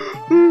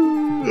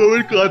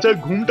 আমার কাঁচা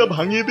ঘুমটা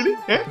ভাঙিয়ে দিলি।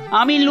 হ্যাঁ,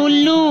 আমি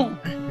লুল্লু।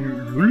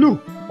 লুল্লু?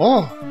 ও,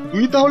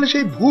 তুই তাহলে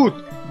সেই ভূত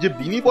যে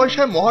বিনি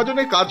পয়সায়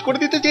মহাজনের কাজ করে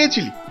দিতে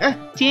চেয়েছিলি? হ্যাঁ,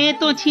 চেয়ে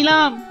তো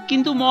ছিলাম,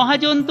 কিন্তু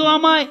মহাজন তো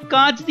আমায়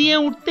কাজ দিয়ে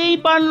উঠতেই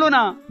পারলো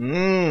না।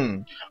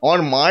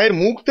 আমার মায়ের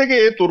মুখ থেকে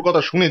তোর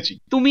কথা শুনেছি।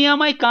 তুমি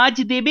আমায় কাজ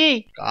দেবে?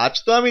 কাজ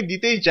তো আমি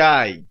দিতেই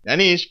চাই,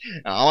 জানিস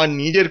আমার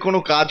নিজের কোনো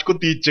কাজ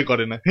করতে ইচ্ছে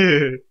করে না।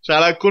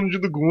 সারাক্ষণ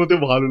শুধু ঘুমোতে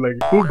ভালো লাগে,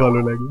 খুব ভালো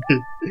লাগে।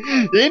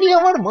 এই নিয়ে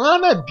আমার মা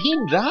না দিন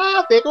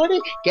রাত একেবারে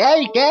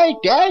ক্যাই ক্যাই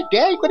ক্যাই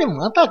ক্যাই করে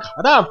মাথা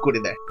খারাপ করে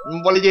দেয়।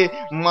 বলে যে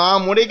মা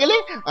মরে গেলে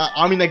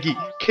আমি নাকি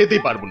খেতে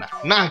পারবো না,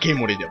 না খেয়ে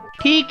মরে যাবো।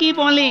 ঠিকই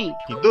বলে,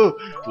 কিন্তু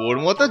তোর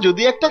মতো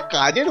যদি একটা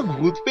কাজের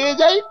ভূত পেয়ে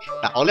যাই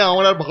তাহলে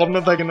আমার আর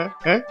ভাবনা থাকে না।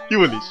 হ্যাঁ, কি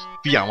বলিস?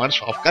 তুই আমার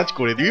সব কাজ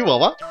করে দিবি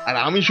বাবা, আর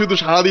আমি শুধু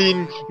সারাদিন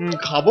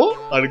খাবো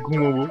আর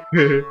ঘুমোবো।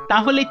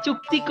 তাহলে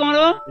চুক্তি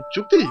করো।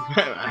 চুক্তি?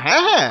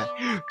 হ্যাঁ হ্যাঁ,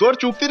 তোর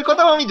চুক্তির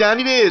কথা আমি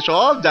জানি রে,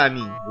 সব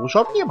জানি।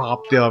 ওসব নিয়ে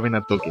ভাবতে হবে না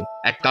তোকে।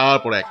 একটার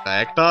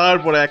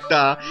পর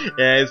একটা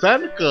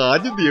এসান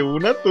কাজ দেবো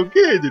না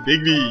তোকে যে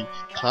দেখবি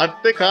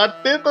খাটতে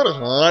খাটতে তোর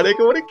হাড়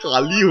একেবারে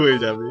কালি হয়ে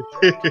যাবে।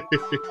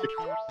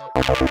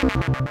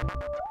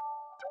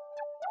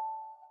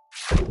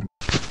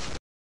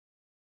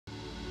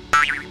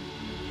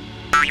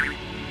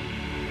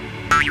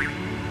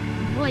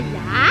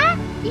 ভোলা,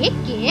 এ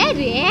কে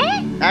রে?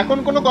 এখন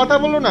কোনো কথা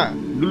বলো না,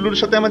 লুল্লুর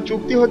সাথে আমার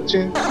চুক্তি হচ্ছে।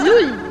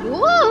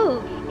 লুল্লু,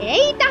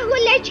 এই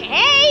তাহলে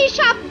সেই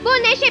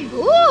সর্বনেশে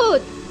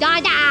ভূত।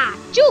 দাদা,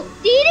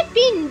 চুক্তির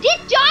পিঞ্জি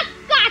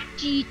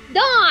চটকাচ্ছি,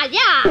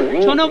 দাদা।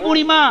 শোনো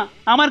বুড়িমা,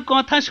 আমার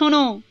কথা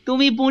শোনো।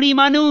 তুমি বুড়ি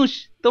মানুষ,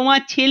 তোমার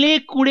ছেলে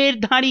কুড়ের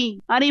ধাড়ি।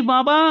 আরে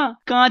বাবা,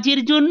 কাজের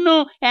জন্য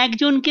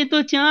একজনকে তো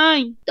চাই।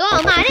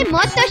 তোমার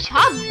মতো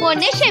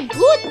সর্বনেশে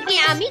ভূতকে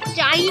আমি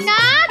চাই না,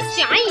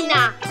 চাই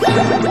না।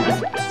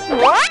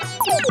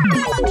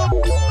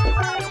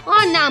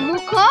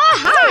 অনামুখ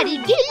হারি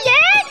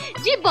গিলে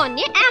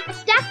জীবনে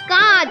একটা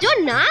কাজও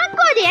না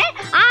করে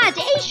আজ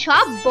এই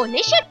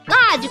সর্বনেশে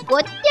কাজ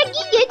করতে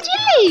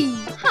গিয়েছিলি।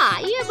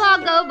 হায়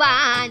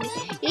ভগবান,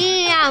 এ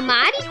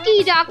আমার কি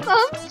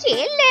রকম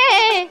ছেলে!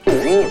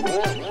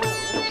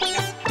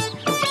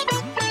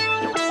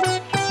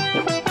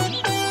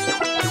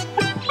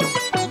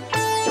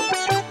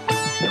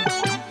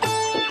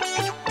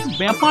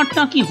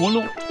 ব্যাপারটা কি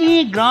হলো? এই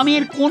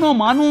গ্রামের কোনো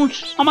মানুষ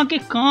আমাকে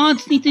কাজ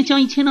দিতে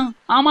চাইছে না।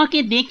 আমাকে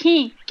দেখে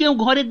কেউ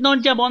ঘরের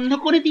দরজা বন্ধ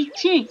করে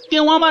দিচ্ছে,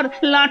 কেউ আমার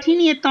লাঠি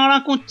নিয়ে তাড়া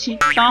করছে।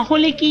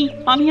 তাহলে কি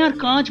আমি আর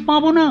কাজ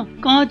পাবো না?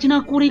 কাজ না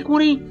করে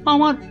করে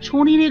আমার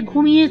শরীরে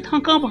ঘুমিয়ে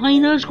থাকা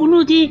ভাইরাসগুলো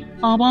যে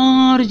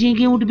আবার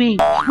জেগে উঠবে।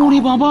 ওরে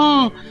বাবা,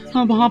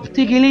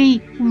 ভাবতে গেলেই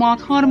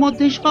মাথার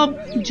মধ্যে সব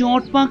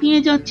জট পাকিয়ে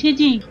যাচ্ছে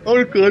যে।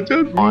 আমার কাঁচা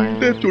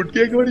ঘুমটা চটকে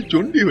একেবারে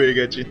চন্ডী হয়ে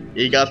গেছে।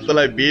 এই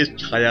গাছতলায় বেশ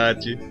ছায়া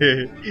আছে,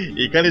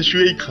 এখানে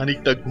শুয়েই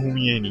খানিকটা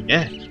ঘুমিয়ে নি।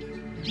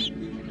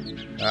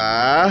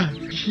 হ্যাঁ,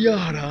 কি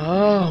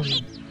আরাম!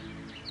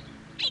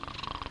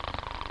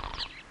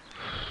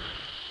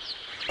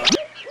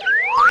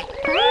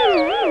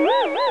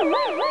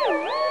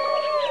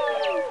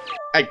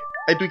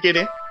 তুই কে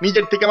রে?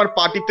 নিজের থেকে আমার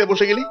পাটিতে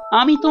বসে গেলি।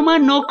 আমি তোমার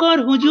নৌকর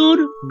হুজুর।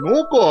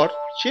 নৌকর?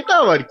 সেটা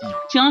আবার কি?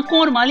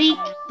 চাকর মালিক,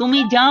 তুমি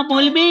যা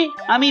বলবে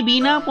আমি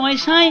বিনা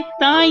পয়সায়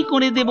তাই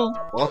করে দেব।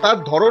 কথার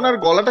ধরন আর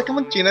গলাটা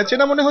কেমন চেনা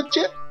চেনা মনে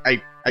হচ্ছে।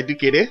 তুই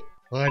কে রে?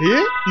 আরে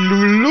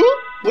লুল্লু,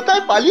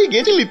 কোথায় পালিয়ে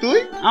গেছিলি তুই?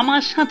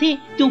 আমার সাথে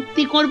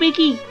চুক্তি করবে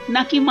কি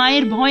নাকি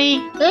মায়ের ভয়ে?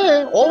 হ্যাঁ,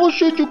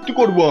 অবশ্যই চুক্তি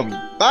করব আমি।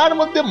 তার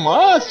মধ্যে মা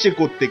আসছে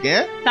কোত্থেকে?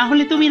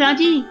 তাহলে তুমি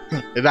রাজি?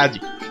 রাজি।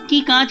 কি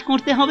কাজ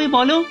করতে হবে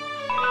বলো?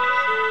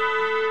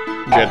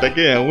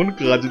 বেটাকে এমন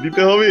কাজ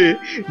দিতে হবে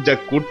যা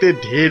করতে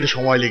ঢের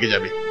সময় লেগে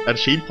যাবে, আর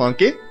সেই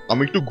ফাঁকে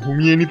আমি একটু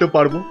ঘুমিয়ে নিতে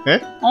পারবো।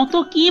 হ্যাঁ, অত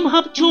কি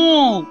ভাবছো?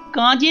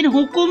 কাজের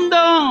হুকুম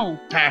দাও।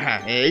 হ্যাঁ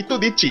হ্যাঁ, এই তো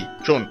দিচ্ছি।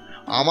 শোন,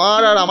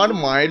 আমার আর আমার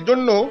মায়ের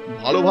জন্য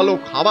ভালো ভালো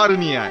খাবার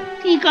নিয়ে আয়।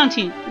 ঠিক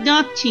আছে,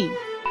 যাচ্ছি।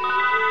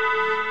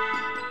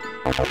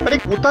 আরে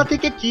কোথা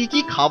থেকে কি কি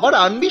খাবার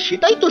আনবি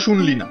সেটাই তো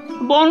শুনলি না।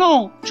 বলো,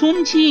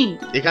 শুনছি।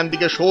 এখান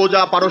থেকে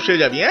সোজা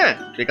পারস্যে যাবি। হ্যাঁ,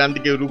 সেখান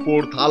থেকে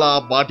রূপোর থালা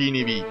বাটি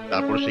নিবি।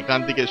 তারপর সেখান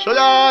থেকে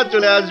সোজা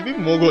চলে আসবি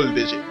মোগল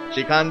দেশে।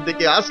 সেখান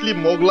থেকে আসলি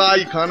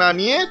মোগলাই খানা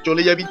নিয়ে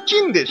চলে যাবি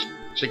চীন দেশে।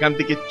 সেখান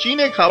থেকে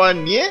চীনে খাবার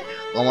নিয়ে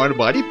আমার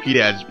বাড়ি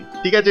ফিরে আসবি।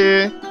 ঠিক আছে?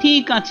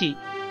 ঠিক আছে।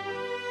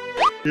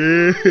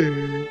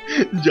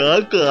 যা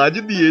কাজ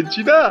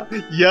দিয়েছি না,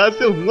 ইয়া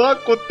সে হুয়া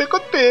করতে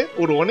করতে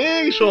ওর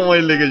অনেক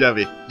সময় লেগে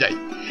যাবে। যাই,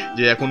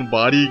 যে এখন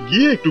বাড়ি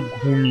গিয়ে একটু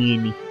ঘুমিয়ে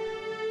নি।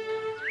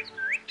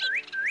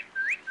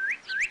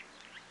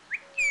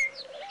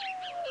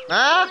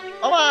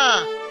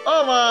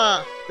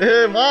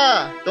 মা,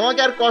 তোমাকে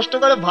আর কষ্ট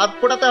করে ভাত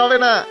ফোটাতে হবে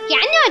না।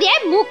 কেন রে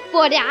মুখ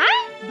পোড়া?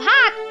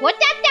 ভাত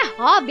ফোটাতে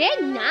হবে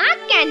না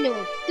কেন?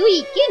 তুই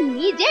কি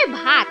নিজে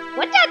ভাত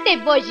ফোটাতে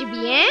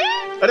বসবি?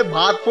 আরে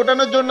ভাত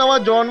ফোটানোর জন্য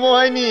আমার জন্ম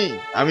হয়নি,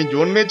 আমি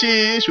জন্মেছি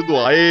শুধু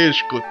আয়েশ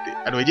করতে।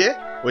 আর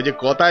ওই যে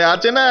কথায়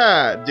আছে না,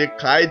 যে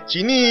খায়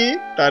চিনি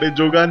তারে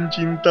যোগান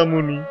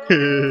চিন্তামণি।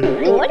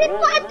 তোর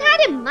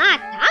কথার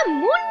মাথা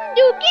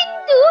মুন্ডু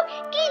কিন্তু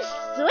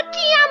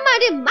কিছুটি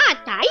আমার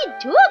মাথায়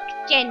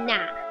ঢুকছে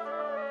না।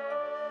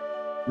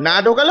 না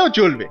ঢোকালেও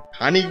চলবে,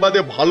 খানিক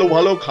বাদে ভালো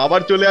ভালো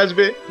খাবার চলে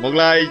আসবে,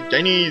 মোগলাই,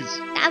 চাইনিজ।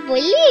 তা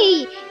বলি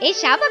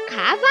এসব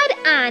খাবার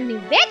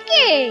আনবে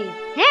কে?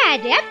 হ্যাঁ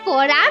রে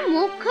পোড়া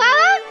মুখ,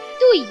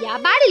 তুই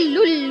আবার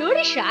লুল্লুর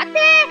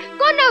সাথে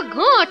কোনো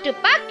ঘোট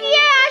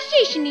পাকিয়ে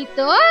আসিসনি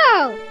তো?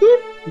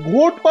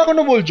 ঘোট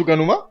পাকানো বলছো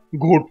কেন মা?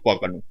 ঘোট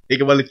পাকানো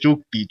একে বলে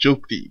চুক্তি।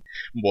 চুক্তি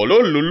বলো,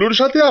 লুল্লুর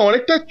সাথে আমার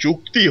একটা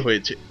চুক্তি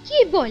হয়েছে। কি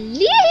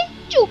বললি?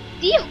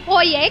 চুক্তি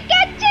হয়ে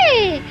গেছে?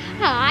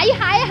 High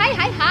high high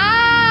high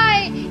high,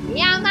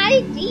 আমার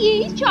কি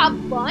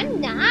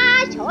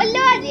সর্বনাশ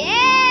হলো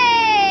রে!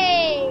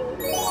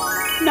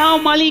 নাও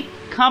মালিক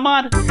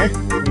খাবার।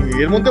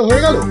 এর মধ্যে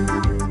হয়ে গেল?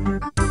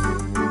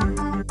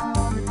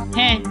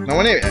 হ্যাঁ, না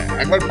মানে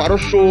একবার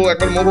পারস্য,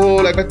 একবার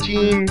মোগল, একবার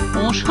চীন।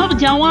 ওসব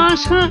যাওয়া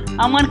আসা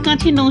আমার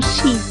কাছে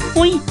নস্যি।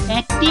 ওই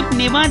অ্যাক্টিভ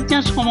নেবার যা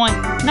সময়।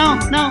 নাও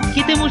নাও,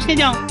 খেতে বসে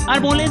যাও আর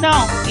বলে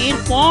দাও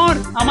এরপর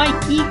আমায়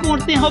কি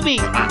করতে হবে।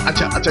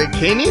 আচ্ছা আচ্ছা,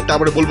 খেয়ে নি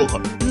তারপরে বলবো।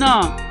 না,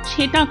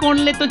 সেটা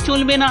করলে তো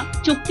চলবে না।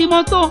 চুক্তি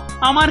মতো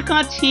আমার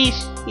কাজ শেষ,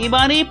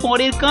 এবারে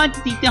পরের কাজ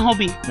দিতে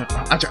হবে।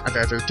 আচ্ছা আচ্ছা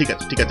আচ্ছা, ঠিক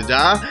আছে ঠিক আছে,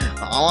 যা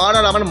আমার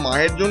আর আমার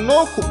মায়ের জন্য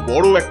খুব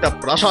বড় একটা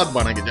প্রাসাদ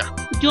বানাগে যা।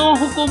 জো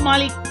হুকুম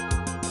মালিক।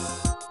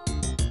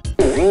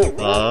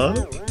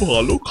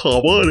 ভালো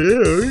খাবার,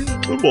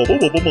 বাবা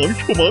বাবা,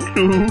 মাংস মাংস।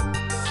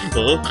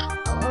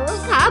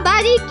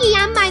 খাবারে কি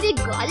আমার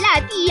গলা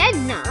দিয়ে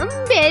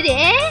নামবে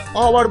রে?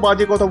 আবার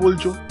বাজে কথা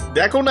বলছো।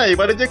 দেখো না,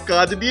 এবারে যে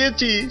কাজ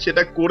দিয়েছি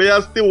সেটা করে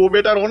আসতে ও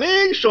বেটার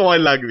অনেক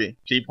সময় লাগবে।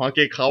 সেই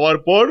ফাঁকে খাওয়ার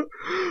পর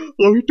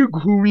আমি একটু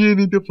ঘুমিয়ে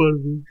নিতে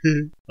পারবো।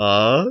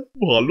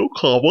 ভালো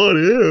খাবার।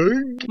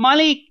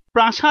 মালিক,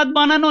 প্রাসাদ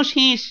বানানো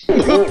শেষ।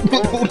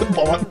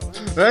 বাবা,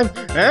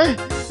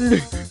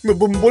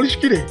 বলিস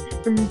কি রে,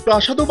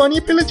 প্রাসাদও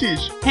বানিয়ে ফেলেছিস?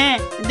 হ্যাঁ,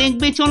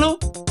 দেখবে চলো।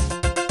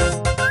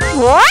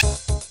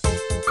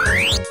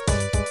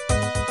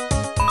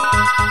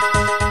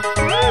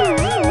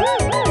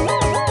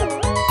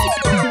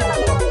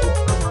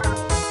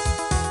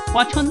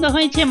 পছন্দ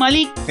হয়েছে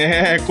মালিক?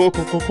 হ্যাঁ, খুব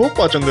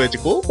পছন্দ হয়েছে,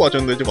 খুব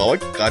পছন্দ হয়েছে বাবা,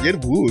 কাজের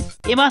ভূত।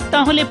 এবার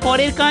তাহলে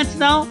পরের কাজ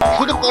দাও।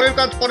 শুধু পরের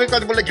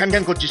কাজ বলে ঘ্যান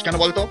ঘ্যান করছিস কেন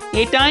বলতো?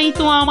 এটাই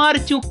তো আমার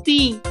চুক্তি,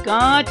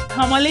 কাজ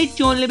থামালে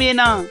চলবে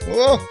না।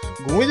 ও,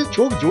 ঘুমে যে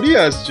চোখ জড়িয়ে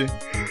আসছে।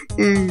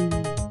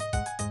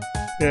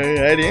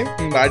 আরে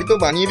বাড়ি তো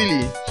বানিয়ে দিলি,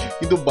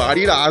 কিন্তু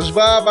বাড়ির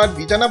আসবাব আর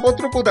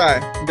বিছানাপত্র কোথায়?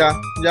 যা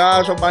যা,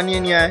 সব বানিয়ে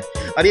নিয়ে আয়।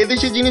 আর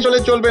এদেশি জিনিস হলে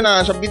চলবে না,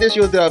 সব বিদেশি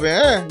হতে হবে।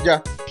 হ্যাঁ, যা।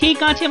 ঠিক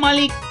আছে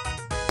মালিক।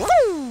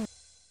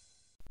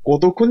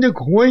 কতক্ষণ যে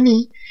ঘুমাইনি,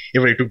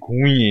 এবার একটু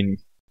ঘুমিয়ে নি।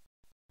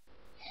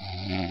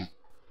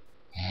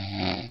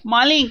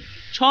 মালিক,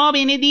 সব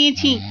এনে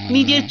দিয়েছি,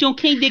 নিজের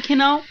চোখেই দেখে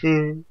নাও।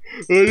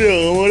 আরে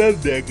আমার আর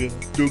দেখা,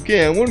 চোখে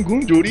এমন ঘুম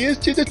জড়িয়ে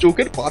এসছে যে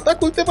চোখের পাতা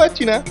খুলতে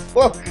পারছি না।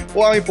 ও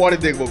আমি পরে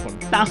দেখবো।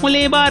 তাহলে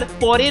এবার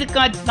পরের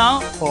কাজ দাও।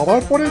 আবার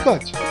পরের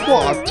কাজ? তো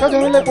আচ্ছা,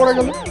 ঝামেলায় পড়া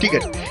গেল। ঠিক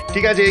আছে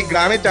ঠিক আছে, এই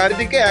গ্রামের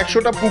চারিদিকে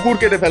 100টা পুকুর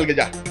কেটে ফেলবে।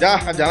 যা যা,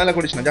 ঝামেলা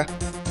করিস না, যা।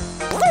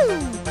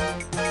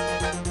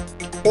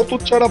 কত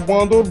ছাড়া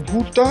বাঁদর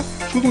ভূতটা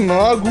শুধু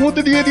না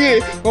ঘুমোতে দিয়ে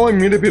আমায়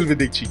মেরে ফেলবে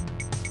দেখছি।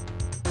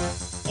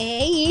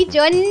 এই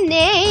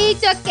জন্যেই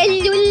তোকে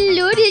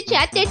লুল্লুর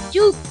সাথে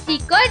চুক্তি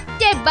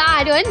করতে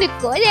বারণ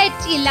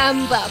করেছিলাম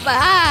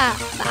বাবা,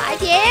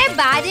 বারে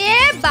বারে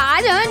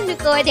বারণ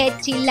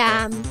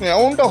করেছিলাম।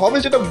 এমনটা হবে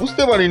সেটা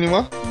বুঝতে পারিনি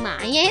মা।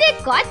 মায়ের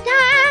কথা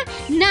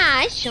না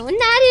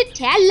শোনার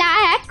ঠেলা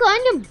এখন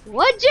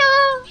বোঝো।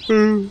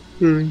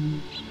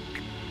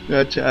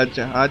 আচ্ছা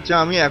আচ্ছা আচ্ছা,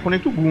 আমি এখন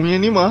একটু ঘুমিয়ে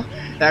নি মা।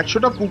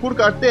 100টা পুকুর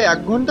কাটতে 1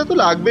 ঘন্টা তো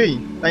লাগবেই,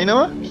 তাই না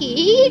মা? কি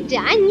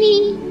জানি।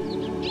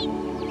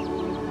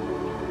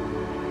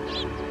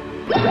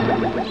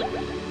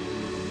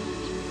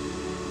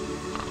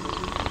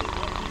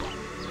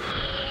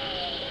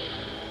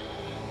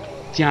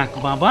 যাক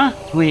বাবা,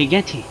 হয়ে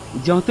গেছে।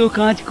 যত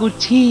কাজ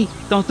করছি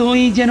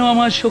ততই যেন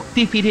আমার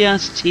শক্তি ফিরে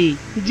আসছে।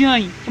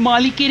 যাই,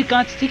 মালিকের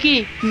কাছ থেকে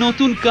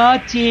নতুন কাজ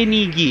চেয়ে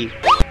নিয়ে গিয়ে।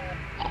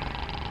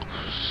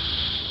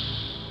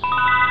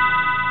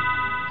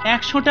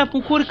 100টা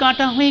পুকুর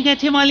কাটা হয়ে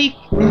গেছে মালিক।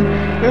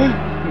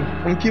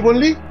 কি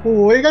বললি? ও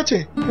হয়ে গেছে?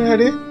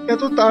 আরে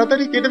এত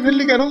তাড়াতাড়ি কেটে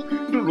ফেললি কেন?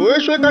 একটু রয়ে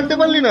শোয়ে কাটতে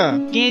পারলি না?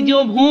 কেজো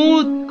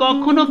ভূত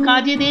কখনো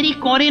কাজে দেরি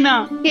করে না।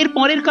 এর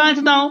পরের কাজ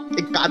দাও।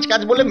 এই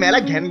কাজ বলে মেলা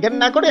ঘ্যান ঘ্যান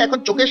না করে এখন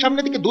চোখের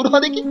সামনে থেকে দূর হ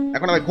দেখি।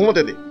 এখন আমায়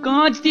ঘুমোতে দে।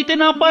 কাজ দিতে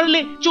না পারলে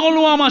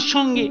চলো আমার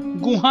সঙ্গে,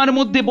 গুহার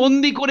মধ্যে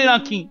বন্দি করে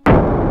রাখি।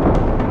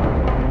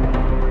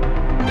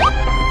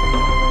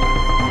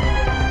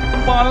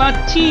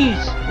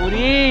 পালাচ্ছিস?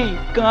 ওরে,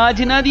 কাজ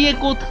না দিয়ে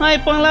কোথায়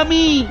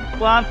পালাবি?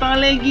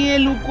 পাতালে গিয়ে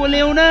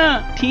লুকোলেও না,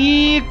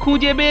 ঠিক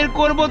খুঁজে বের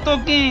করবো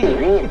তোকে।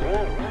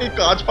 এই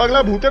কাজ পাগলা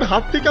ভূতের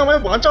হাত থেকে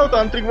আমায় বাঁচাও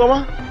তান্ত্রিক বাবা।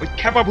 ওই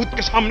খেপা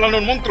ভূতকে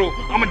সামলানোর মন্ত্র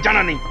আমার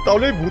জানা নেই।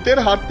 তাহলে ভূতের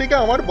হাত থেকে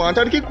আমার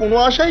বাঁচার কি কোনো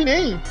আশাই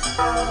নেই?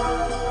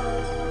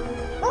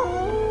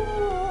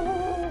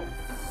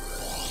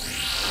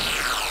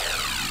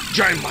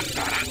 জয় মা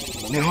তারা,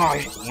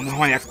 মনে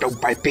হয় একটা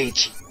উপায়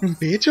পেয়েছি।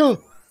 পেয়েছো?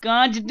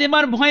 কাজ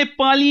দেবার ভয়ে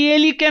পালিয়ে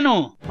এলি কেন?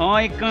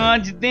 হয়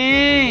কাজ দে,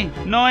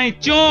 নয়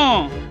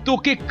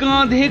তোকে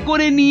কাঁধে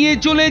করে নিয়ে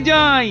চলে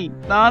যাই।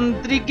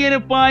 তান্ত্রিকের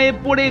পায়ে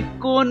পড়ে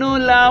কোনো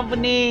লাভ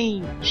নেই।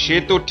 সে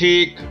তো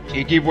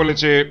ঠিকই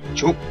বলেছে।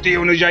 চুক্তি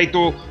অনুযায়ী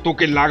তো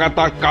তোকে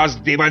লাগাতার কাজ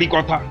দেবারই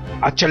কথা।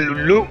 আচ্ছা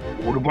লুল্লু,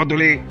 ওর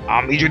বদলে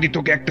আমি যদি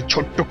তোকে একটা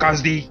ছোট্ট কাজ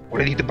দিই,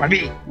 করে দিতে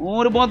পারবি?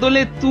 ওর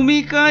বদলে তুমি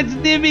কাজ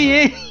দেবে?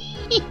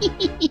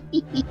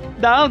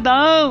 দাও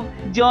দাও,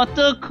 যত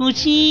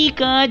খুশি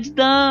কাজ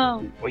দাও।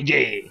 ওই যে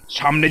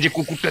সামনে যে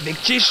কুকুরটা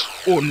দেখছিস,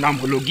 ওর নাম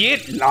হলো গিয়ে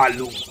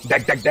লালু।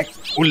 দেখ দেখ দেখ,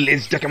 ওর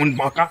লেজটা কেমন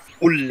বাঁকা।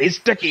 ওর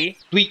লেজটাকে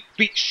তুই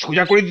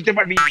সোজা করে দিতে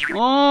পারবি?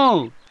 ও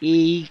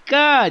এই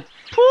কাজ,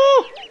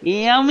 এ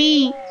আমি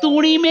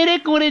তুড়ি মেরে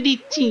করে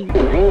দিচ্ছি।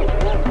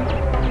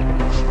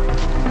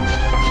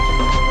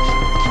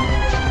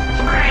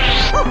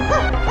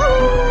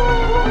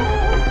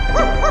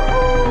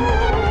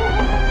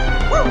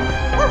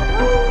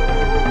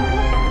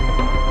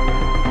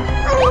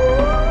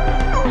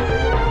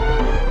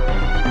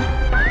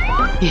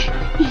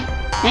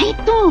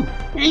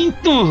 এই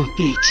তো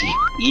পেয়েছি।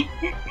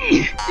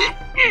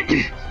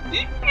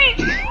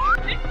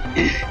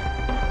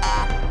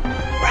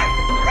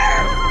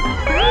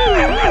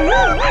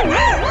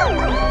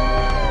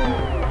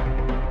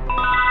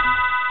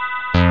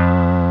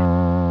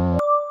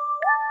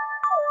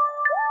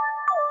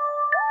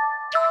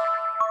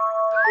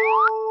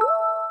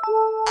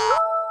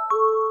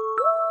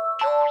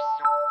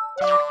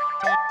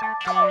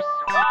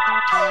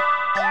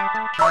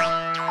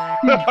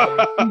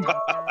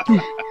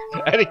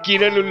 আরে কি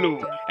রে লুল্লু,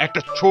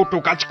 একটা ছোট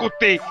কাজ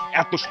করতে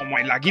এত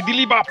সময় লাগিয়ে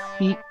দিলি বাপ?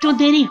 একটু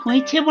দেরি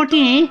হয়েছে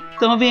বটে,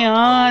 তবে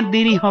আর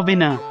দেরি হবে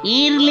না।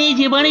 এর লেজ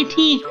এবারে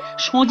ঠিক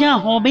সোজা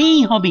হবেই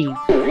হবে।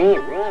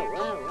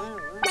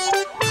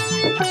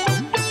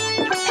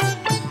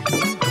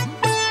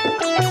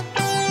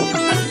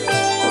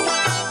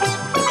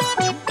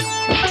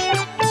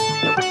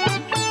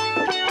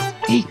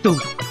 এই তো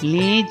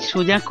লেজ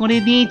সোজা করে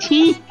দিয়েছি।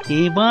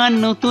 এবার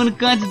নতুন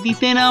কাজ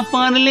দিতে না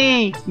পারলে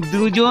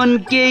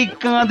দুজনকে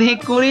কাঁধে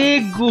করে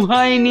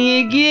গুহায় নিয়ে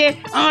গিয়ে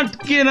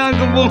আটকে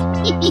রাখবো।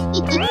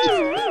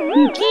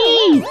 কি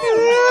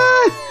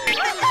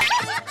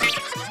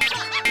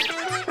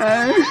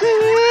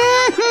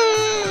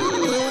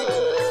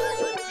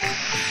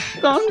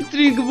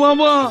তান্ত্রিক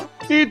বাবা,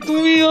 এ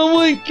তুমি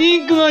আমায় কি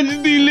কাজ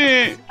দিলে?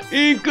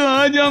 এই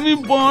কাজ আমি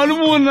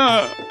পারবো না,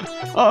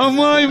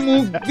 আমায়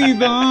মুক্তি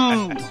দাও।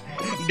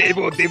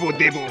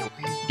 দেব,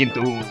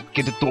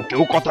 কিন্তু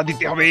তোকেও কথা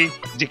দিতে হবে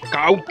যে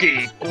কাউকে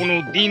কোনো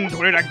দিন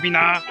ধরে রাখবি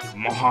না।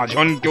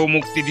 মহাজনকেও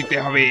মুক্তি দিতে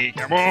হবে,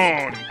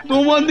 কেমন?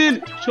 তোমাদের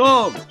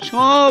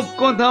সব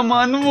কথা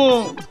মানবো।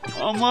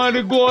 আমার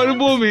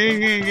গর্ব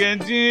ভেঙে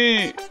গেছে,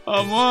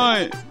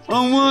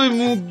 আমায়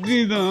মুক্তি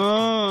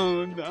দাও।